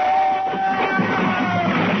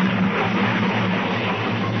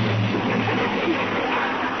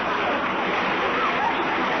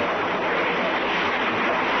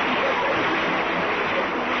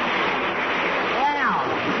 Well,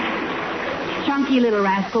 chunky little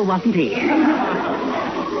rascal, wasn't he?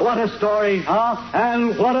 What a story, huh?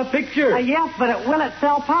 And what a picture. Yes, but will it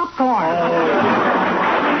sell popcorn?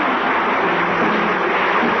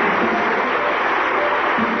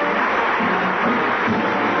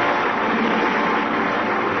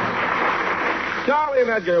 Charlie and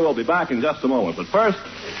Edgar will be back in just a moment. But first,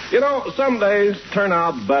 you know, some days turn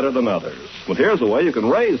out better than others. But here's a way you can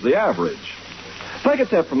raise the average. Take a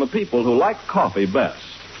tip from the people who like coffee best.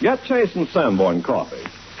 Get Chase and Sanborn coffee.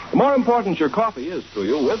 The more important your coffee is to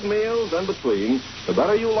you, with meals and between, the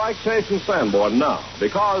better you like Chase and Sanborn now,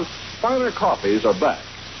 because finer coffees are back.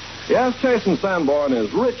 Yes, Chase and Sanborn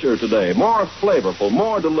is richer today, more flavorful,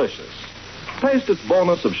 more delicious. Taste its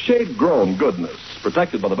bonus of shade-grown goodness,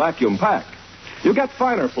 protected by the vacuum pack. You get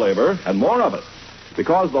finer flavor and more of it,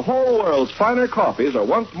 because the whole world's finer coffees are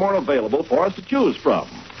once more available for us to choose from.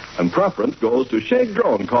 And preference goes to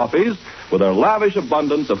shade-grown coffees with their lavish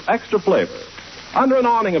abundance of extra flavor. Under an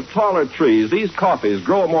awning of taller trees, these coffees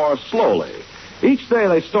grow more slowly. Each day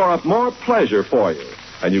they store up more pleasure for you,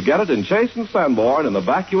 and you get it in Chase and Sanborn in the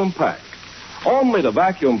vacuum pack. Only the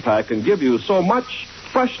vacuum pack can give you so much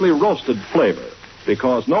freshly roasted flavor,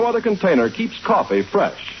 because no other container keeps coffee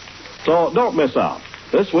fresh. So don't miss out.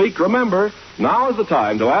 This week, remember, now is the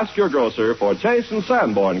time to ask your grocer for Chase and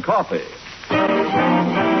Sanborn coffee.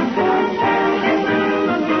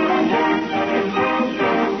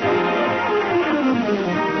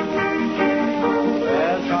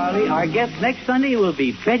 guess next Sunday will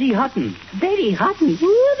be Betty Hutton. Betty Hutton?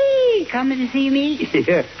 Whoopee! Coming to see me?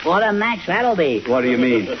 What a match that'll be. What do you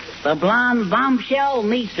mean? The blonde bombshell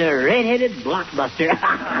meets the red-headed blockbuster.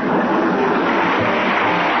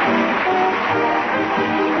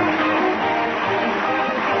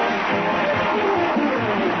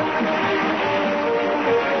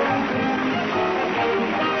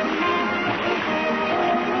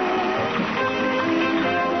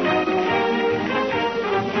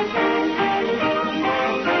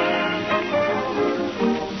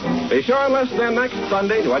 Be sure and listen in next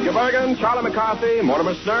Sunday to Edgar Bergen, Charlie McCarthy,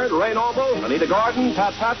 Mortimer Snerd, Ray Noble, Anita Gordon,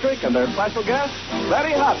 Pat Patrick, and their special guest,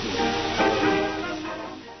 Betty Hutton.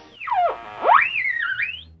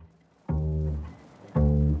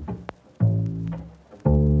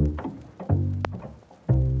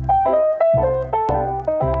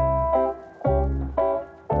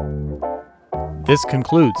 This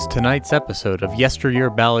concludes tonight's episode of Yesteryear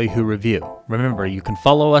Ballyhoo Review. Remember, you can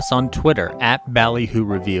follow us on Twitter @Ballyhoo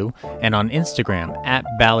Review and on Instagram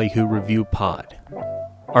 @Ballyhoo Review Pod.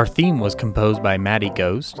 Our theme was composed by Matty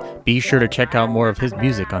Ghost. Be sure to check out more of his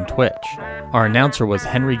music on Twitch. Our announcer was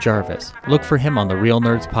Henry Jarvis. Look for him on the Real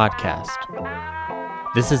Nerds podcast.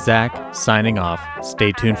 This is Zach, signing off.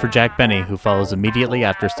 Stay tuned for Jack Benny, who follows immediately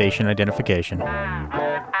after station identification.